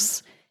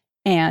hoax,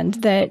 and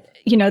that,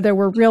 there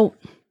were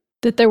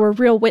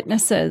real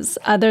witnesses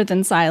other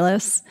than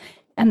Silas.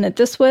 And that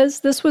this was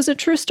a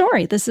true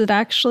story. This had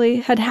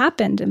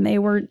happened, and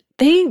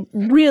they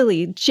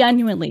really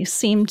genuinely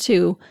seemed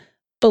to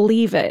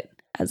believe it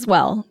as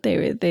well.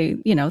 They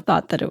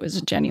thought that it was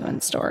a genuine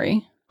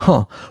story.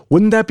 Huh.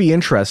 Wouldn't that be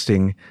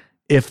interesting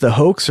if the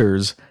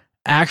hoaxers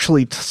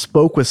actually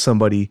spoke with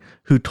somebody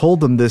who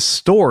told them this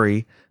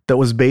story that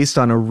was based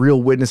on a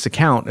real witness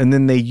account, and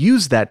then they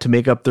used that to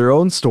make up their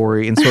own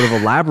story and sort of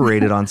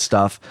elaborated on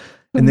stuff,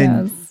 and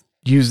then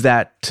use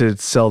that to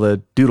sell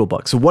the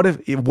doodlebug. So what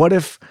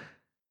if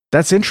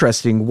that's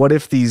interesting? What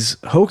if these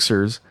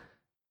hoaxers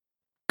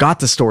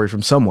got the story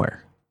from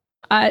somewhere?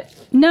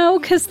 No,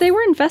 because they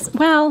were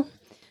well,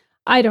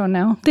 I don't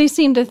know. They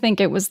seem to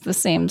think it was the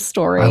same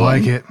story. I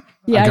like it.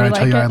 Yeah, I gotta you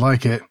tell you, like I it?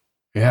 like it.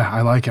 Yeah,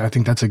 I like it. I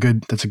think that's a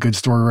good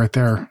story right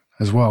there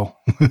as well.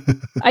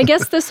 I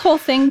guess this whole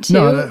thing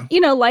too,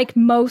 No, like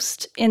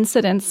most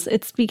incidents,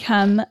 it's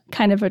become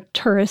kind of a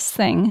tourist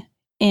thing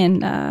in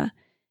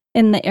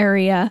the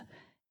area,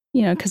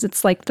 because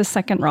it's like the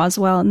second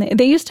Roswell. And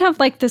they used to have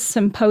like this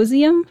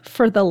symposium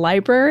for the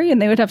library,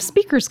 and they would have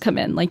speakers come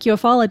in, like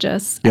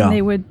ufologists, and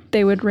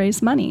they would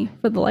raise money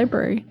for the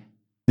library.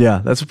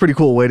 Yeah, that's a pretty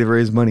cool way to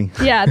raise money.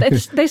 Yeah,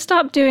 they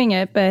stopped doing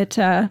it, but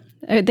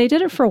they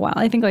did it for a while.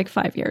 I think like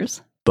 5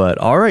 years. But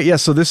all right, yeah.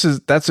 So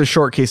that's a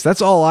short case.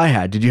 That's all I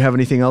had. Did you have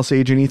anything else,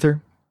 Agent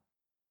Ether?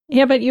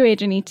 Yeah, but you,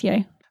 Agent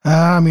ETA.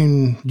 I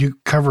mean, you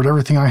covered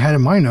everything I had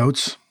in my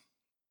notes.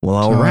 Well,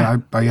 all So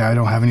right. I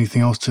don't have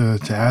anything else to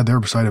add there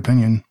beside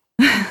opinion.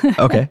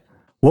 Okay.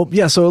 Well,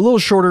 yeah. So a little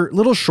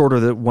shorter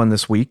than one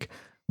this week,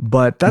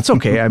 but that's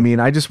okay. I mean,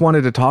 I just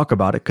wanted to talk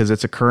about it because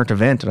it's a current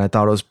event, and I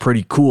thought it was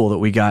pretty cool that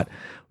we got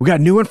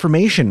new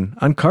information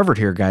uncovered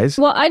here, guys.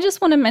 Well, I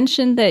just want to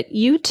mention that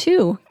you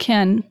too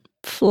can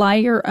fly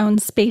your own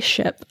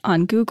spaceship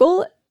on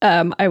Google.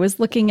 I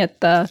was looking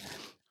at the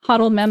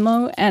HODL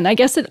memo, and I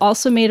guess it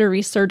also made a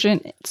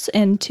resurgence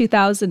in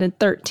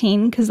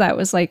 2013 because that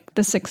was like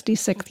the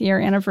 66th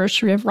year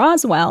anniversary of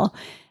Roswell,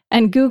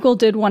 and Google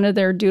did one of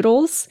their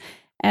doodles.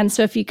 And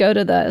so if you go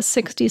to the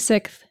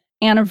 66th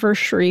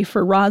anniversary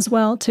for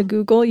Roswell to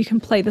Google, you can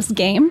play this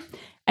game,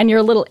 and you're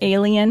a little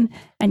alien,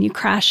 and you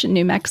crash in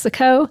New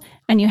Mexico,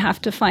 and you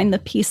have to find the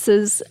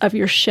pieces of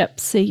your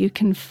ship so you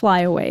can fly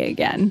away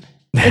again.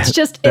 It's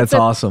just That's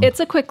awesome. It's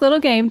a quick little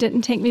game.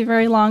 Didn't take me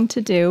very long to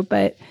do,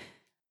 but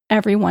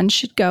everyone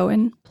should go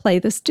and play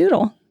this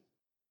doodle.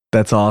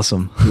 That's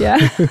awesome.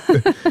 Yeah.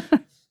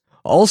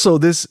 Also,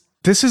 this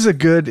is a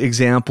good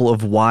example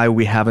of why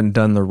we haven't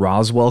done the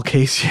Roswell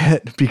case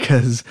yet,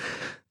 because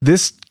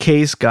this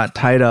case got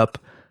tied up,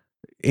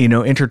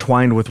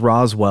 intertwined with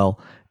Roswell.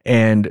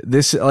 And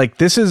this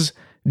is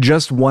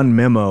just one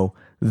memo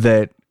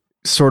that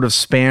sort of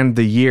spanned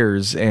the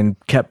years and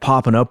kept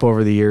popping up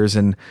over the years.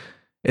 And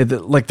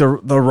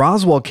the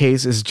Roswell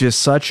case is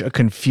just such a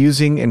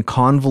confusing and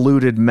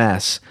convoluted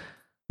mess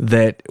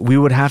that we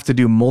would have to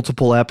do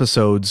multiple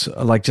episodes,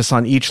 like just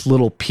on each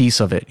little piece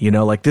of it.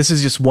 Like this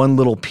is just one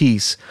little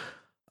piece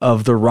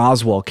of the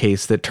Roswell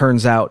case that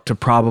turns out to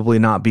probably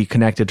not be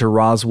connected to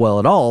Roswell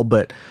at all.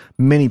 But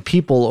many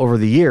people over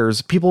the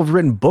years, people have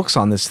written books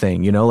on this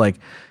thing, like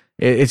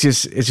it's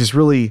just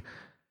really,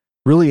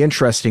 really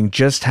interesting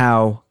just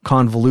how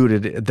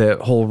convoluted the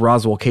whole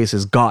Roswell case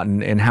has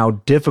gotten and how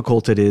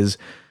difficult it is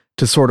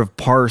to sort of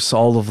parse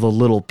all of the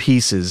little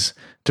pieces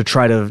to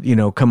try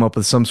to, come up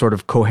with some sort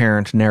of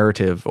coherent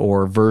narrative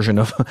or version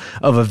of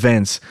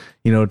events,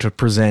 to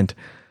present.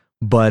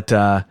 But,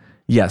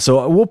 yeah,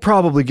 so we'll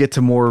probably get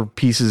to more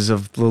pieces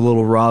of the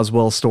little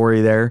Roswell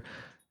story there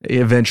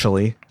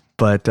eventually,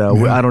 but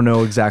I don't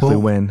know exactly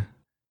when.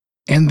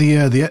 And the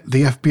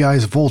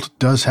FBI's Vault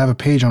does have a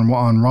page on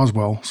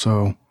Roswell,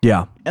 so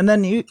yeah. And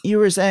then you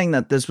were saying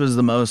that this was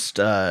the most,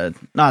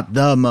 not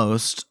the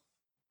most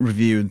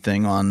reviewed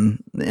thing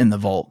in the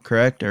Vault,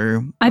 correct?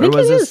 Or I think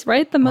was it this is,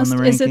 right? The most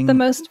the is it ranking? the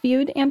most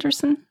viewed,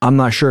 Anderson? I'm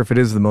not sure if it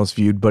is the most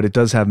viewed, but it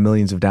does have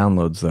millions of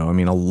downloads, though. I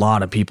mean, a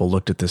lot of people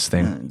looked at this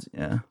thing.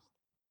 Yeah.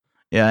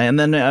 Yeah, and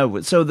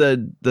then so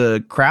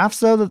the crafts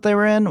though that they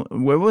were in,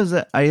 where was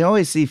it? I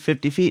always see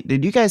 50 feet.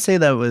 Did you guys say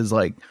that was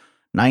like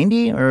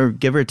 90 or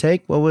give or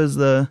take? What was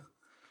the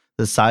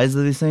size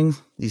of these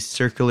things? These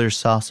circular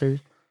saucers?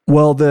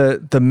 Well,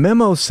 the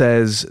memo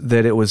says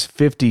that it was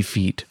 50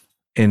 feet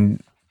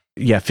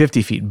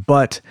 50 feet,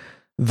 but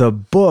the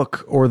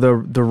book or the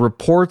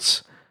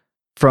reports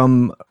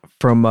from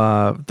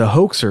the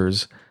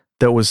hoaxers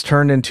that was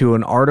turned into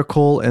an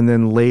article and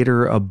then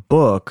later a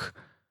book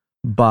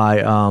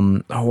by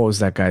what was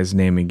that guy's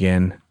name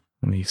again?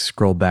 Let me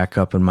scroll back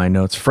up in my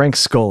notes. Frank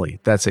Scully.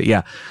 That's it.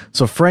 Yeah.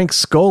 So Frank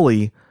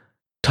Scully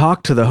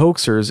talked to the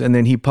hoaxers, and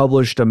then he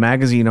published a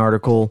magazine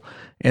article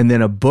and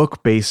then a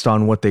book based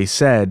on what they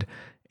said.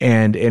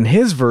 And in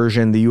his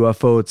version, the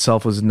UFO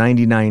itself was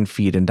 99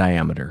 feet in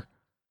diameter.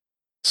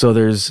 So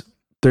that's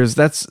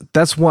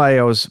why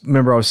I was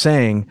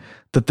saying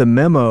that the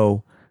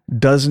memo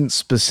doesn't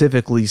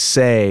specifically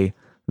say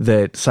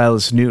that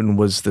Silas Newton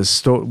was the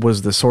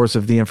source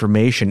of the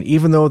information.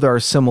 Even though there are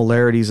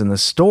similarities in the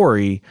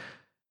story,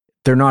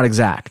 they're not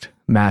exact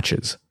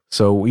matches.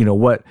 So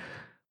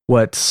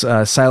what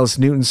Silas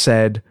Newton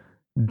said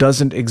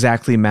doesn't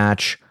exactly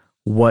match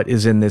what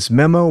is in this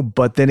memo.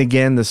 But then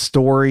again, the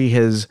story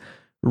has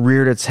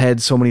reared its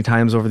head so many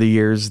times over the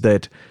years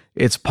that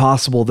it's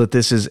possible that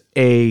this is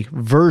a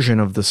version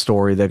of the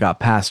story that got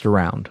passed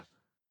around.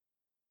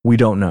 We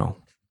don't know.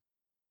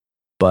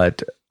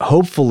 But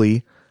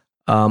hopefully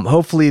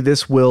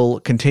this will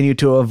continue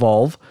to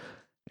evolve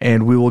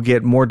and we will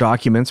get more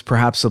documents.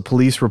 Perhaps a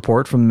police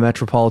report from the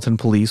Metropolitan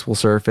Police will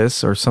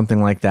surface or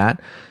something like that.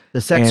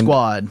 The Sex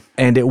Squad.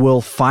 And it will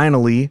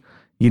finally,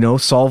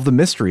 solve the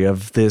mystery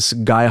of this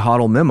Guy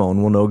Hoddle memo,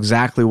 and we'll know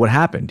exactly what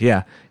happened.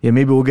 Yeah,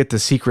 maybe we'll get the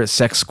secret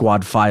sex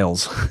squad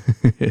files.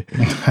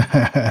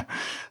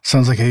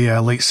 Sounds like a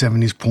late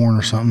 70s porn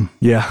or something.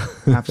 Yeah.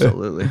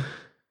 Absolutely.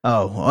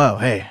 Oh,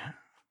 hey.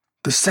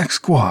 The sex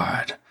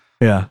squad.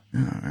 Yeah.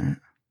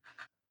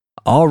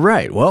 All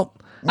right. Well,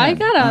 I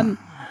got a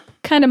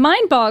kind of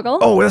mind boggle.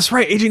 oh, that's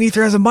right. Agent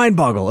Ether has a mind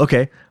boggle.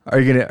 Okay. Are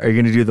you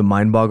gonna do the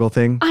mind boggle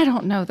thing? I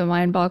don't know the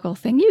mind boggle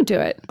thing. You do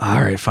it.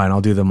 All right, fine.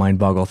 I'll do the mind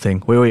boggle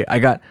thing. Wait. I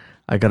got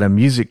a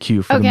music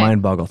cue for the Okay.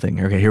 mind boggle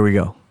thing. Okay, here we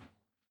go.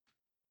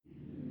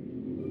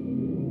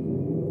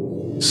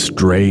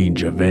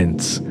 Strange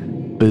events,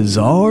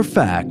 bizarre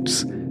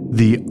facts,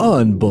 the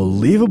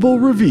unbelievable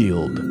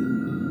revealed.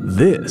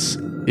 This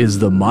is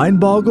the mind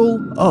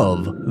boggle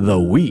of the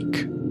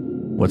week.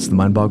 What's the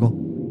mind boggle?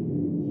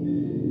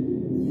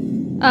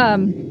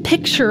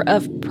 Picture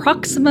of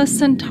Proxima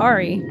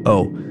Centauri.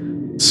 Oh,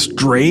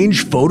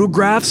 strange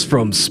photographs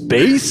from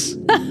space?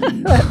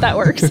 That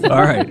works.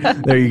 All right,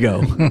 there you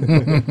go.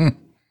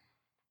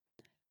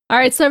 All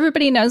right, so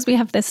everybody knows we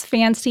have this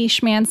fancy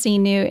schmancy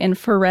new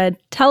infrared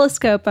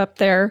telescope up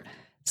there.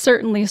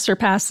 Certainly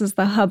surpasses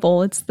the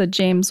Hubble. It's the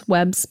James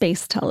Webb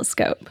Space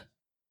Telescope.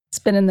 It's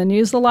been in the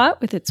news a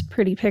lot with its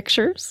pretty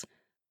pictures.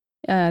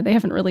 They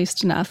haven't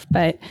released enough,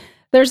 but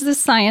there's this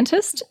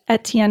scientist,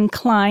 Etienne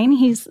Klein.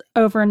 He's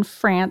over in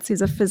France.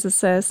 He's a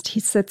physicist. He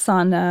sits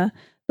on the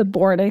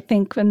board, I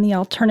think, in the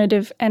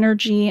Alternative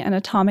Energy and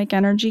Atomic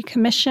Energy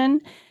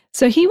Commission.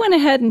 So he went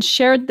ahead and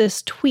shared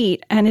this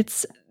tweet, and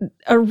it's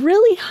a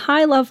really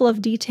high level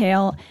of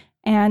detail.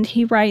 And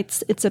he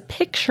writes, it's a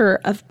picture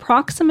of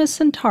Proxima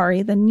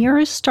Centauri, the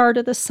nearest star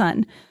to the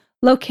sun,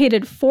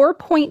 located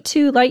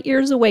 4.2 light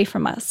years away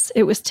from us.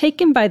 It was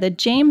taken by the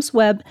James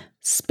Webb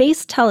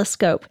Space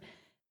Telescope.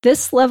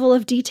 This level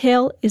of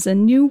detail is a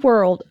new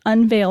world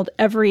unveiled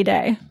every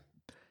day.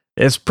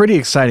 It's pretty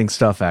exciting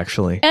stuff,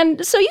 actually.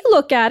 And so you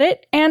look at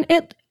it, and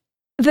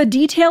the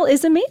detail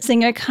is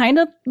amazing. It kind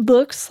of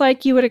looks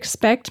like you would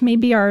expect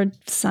maybe our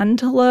sun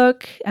to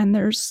look, and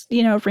there's,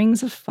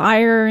 rings of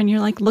fire, and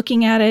you're like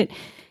looking at it,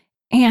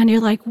 and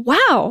you're like,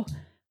 wow,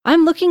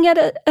 I'm looking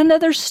at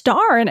another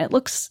star, and it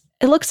looks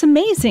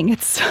amazing.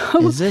 It's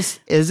so... Is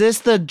this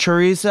the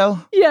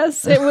chorizo?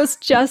 Yes, it was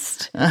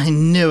just... I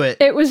knew it.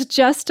 It was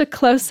just a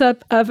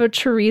close-up of a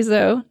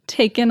chorizo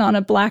taken on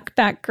a black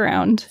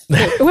background.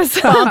 It was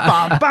it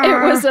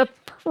was a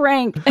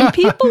prank, and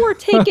people were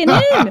taken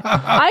in.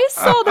 I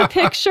saw the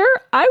picture.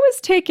 I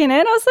was taken in.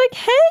 I was like,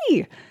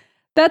 hey,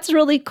 that's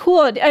really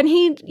cool. And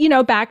he,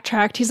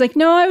 backtracked. He's like,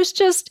 no, I was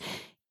just...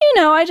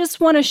 I just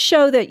want to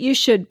show that you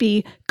should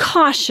be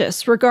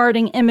cautious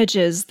regarding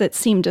images that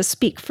seem to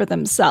speak for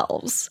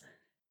themselves.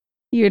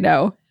 But,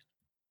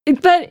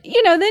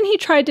 then he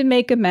tried to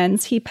make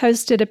amends. He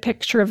posted a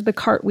picture of the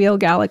Cartwheel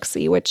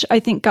Galaxy, which I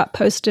think got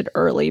posted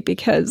early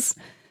because,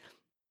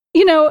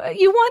 you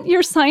want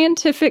your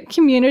scientific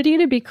community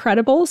to be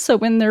credible. So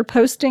when they're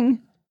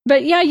posting,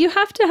 but yeah, you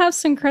have to have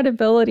some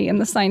credibility in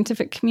the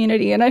scientific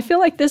community. And I feel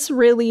like this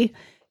really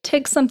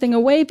takes something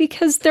away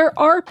because there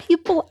are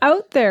people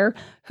out there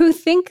who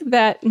think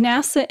that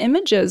NASA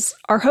images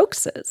are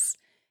hoaxes.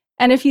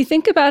 And if you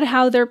think about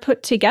how they're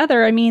put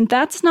together, I mean,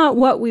 that's not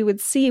what we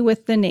would see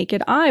with the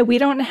naked eye. We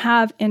don't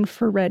have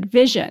infrared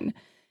vision.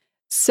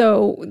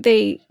 So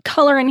they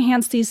color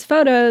enhance these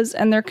photos,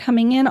 and they're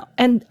coming in,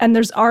 and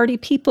there's already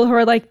people who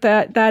are like,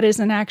 that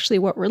isn't actually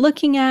what we're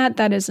looking at.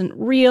 That isn't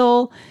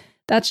real.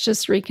 That's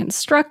just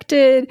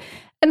reconstructed.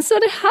 And so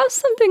to have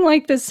something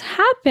like this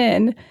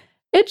happen,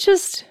 it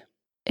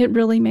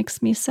really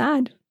makes me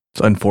sad.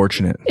 It's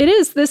unfortunate. It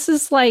is. This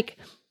is like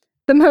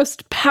the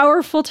most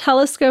powerful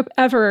telescope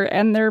ever,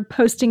 and they're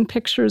posting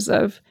pictures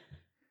of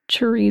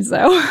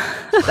chorizo.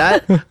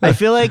 I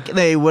feel like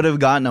they would have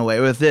gotten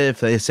away with it if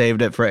they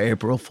saved it for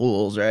April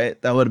Fools,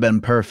 right? That would have been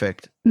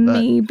perfect.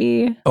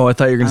 Maybe. Oh, I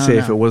thought you were going to say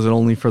if know. it wasn't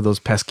only for those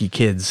pesky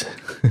kids.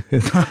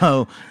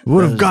 Oh, We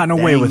would have those gotten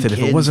away dang with it if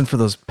it kids. wasn't for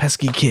those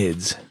pesky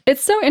kids.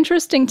 It's so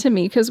interesting to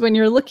me because when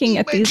you're looking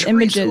at these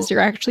images, you're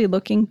actually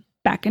looking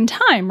back in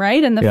time,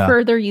 right? And the Yeah.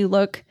 further you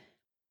look,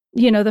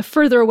 the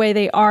further away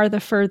they are, the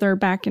further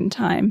back in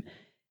time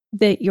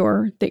that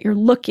you're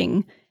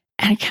looking.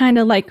 And it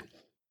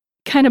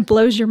kind of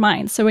blows your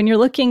mind. So when you're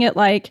looking at,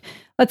 like,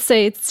 let's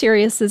say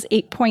Sirius is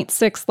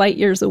 8.6 light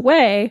years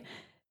away,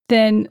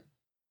 then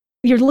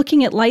you're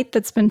looking at light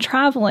that's been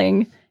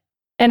traveling,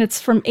 and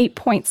it's from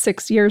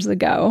 8.6 years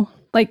ago.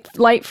 Like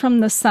light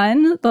from the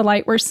sun, the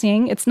light we're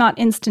seeing, it's not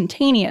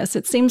instantaneous.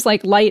 It seems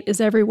like light is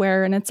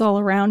everywhere and it's all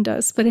around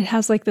us, but it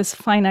has like this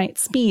finite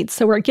speed.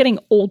 So we're getting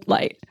old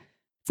light.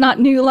 It's not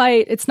new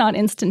light. It's not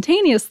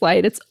instantaneous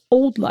light. It's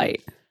old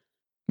light.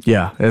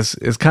 Yeah, it's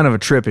kind of a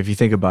trip if you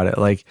think about it.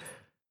 Like,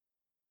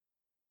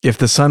 if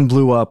the sun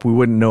blew up, we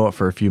wouldn't know it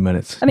for a few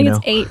minutes. I think you know?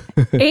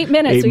 it's 8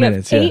 minutes. 8 We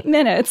minutes, have yeah. 8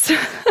 minutes.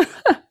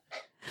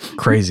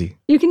 Crazy.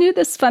 You can do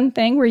this fun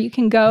thing where you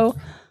can go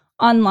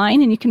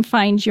online and you can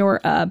find your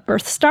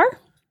birth star.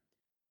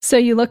 So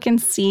you look and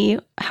see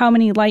how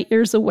many light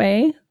years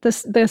away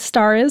the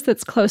star is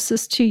that's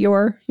closest to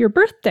your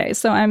birthday.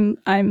 So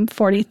I'm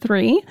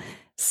 43.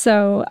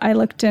 So I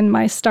looked and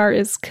my star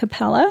is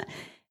Capella.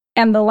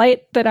 And the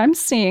light that I'm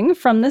seeing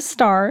from this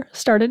star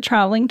started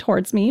traveling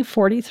towards me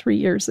 43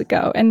 years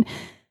ago. And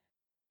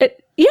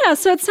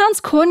so it sounds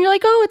cool. And you're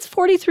like, oh, it's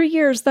 43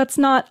 years. That's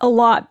not a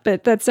lot,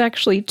 but that's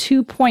actually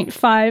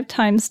 2.5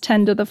 times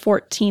 10 to the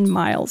 14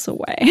 miles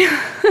away.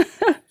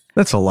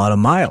 That's a lot of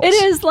miles. It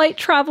is. Light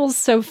travels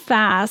so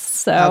fast.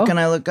 So How can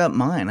I look up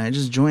mine? I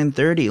just joined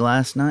 30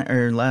 last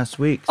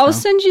week. I'll so-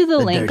 send you the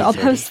link. dirty I'll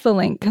 30. post the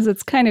link because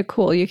it's kind of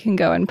cool. You can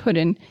go and put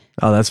in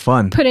Oh, that's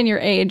fun. your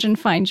age and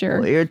find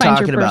your Well, you're find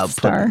talking your birth about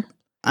star. putting.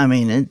 I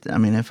mean,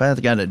 if I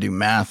got to do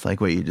math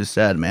like what you just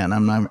said, man,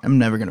 I'm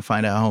never gonna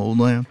find out how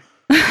old I am.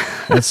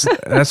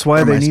 That's why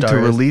Where they my need to star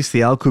is. release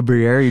the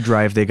Alcubierre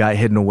drive they got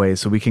hidden away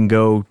so we can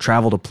go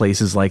travel to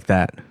places like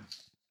that.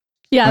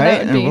 Yeah, Right? that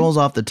would And be. it rolls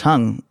off the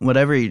tongue.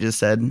 Whatever you just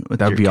said with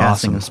That'd your be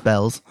casting awesome. of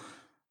spells.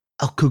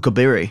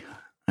 Al-Kukabiri.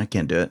 I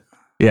can't do it.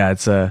 Yeah,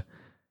 it's a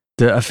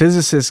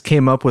physicist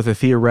came up with a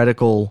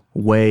theoretical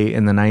way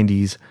in the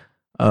 90s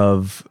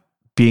of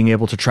being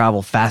able to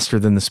travel faster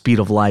than the speed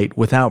of light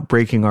without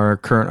breaking our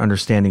current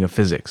understanding of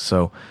physics.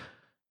 So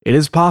it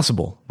is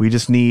possible. We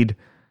just need,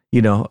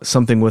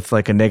 something with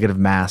like a negative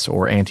mass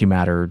or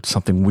antimatter or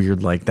something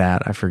weird like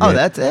that. I forget. Oh,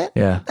 that's it?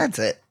 Yeah. That's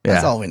it.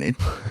 That's Yeah. all we need.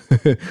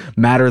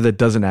 Matter that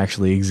doesn't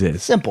actually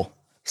exist.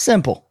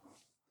 Simple.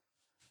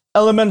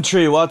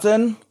 Elementary,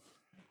 Watson.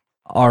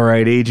 All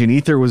right, Agent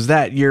Ether, was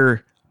that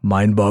your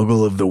mind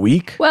boggle of the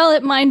week? Well,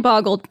 it mind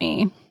boggled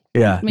me.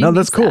 Yeah. Made No, me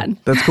that's cool. sad.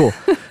 That's cool.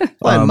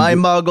 Well,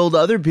 mind boggled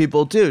other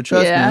people too.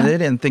 Trust Yeah. me, they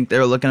didn't think they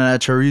were looking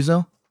at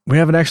chorizo. We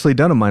haven't actually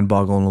done a mind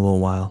boggle in a little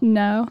while.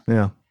 No.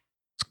 Yeah.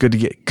 It's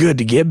good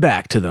to get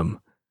back to them.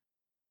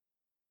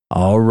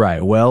 All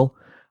right. Well,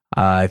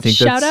 I think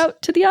Shout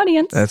out to the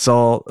audience. that's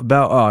all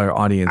about our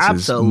audience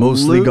is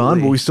mostly gone, but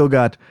Absolutely. we still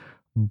got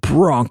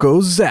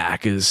Bronco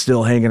Zach is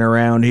still hanging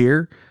around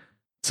here.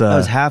 It's, That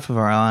was half of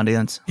our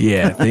audience.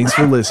 yeah, thanks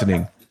for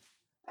listening.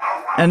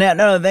 And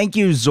no, thank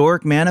you,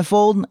 Zork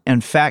Manifold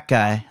and Fat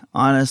Guy.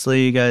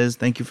 Honestly, you guys,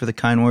 thank you for the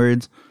kind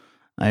words.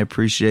 I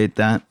appreciate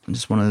that. I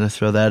just wanted to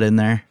throw that in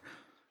there.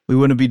 We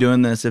wouldn't be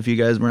doing this if you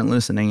guys weren't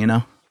listening,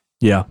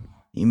 Yeah.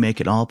 You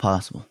make it all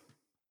possible.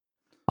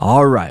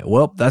 All right.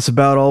 Well, that's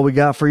about all we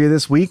got for you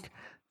this week.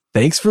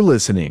 Thanks for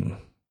listening.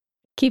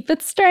 Keep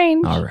it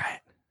strange. All right.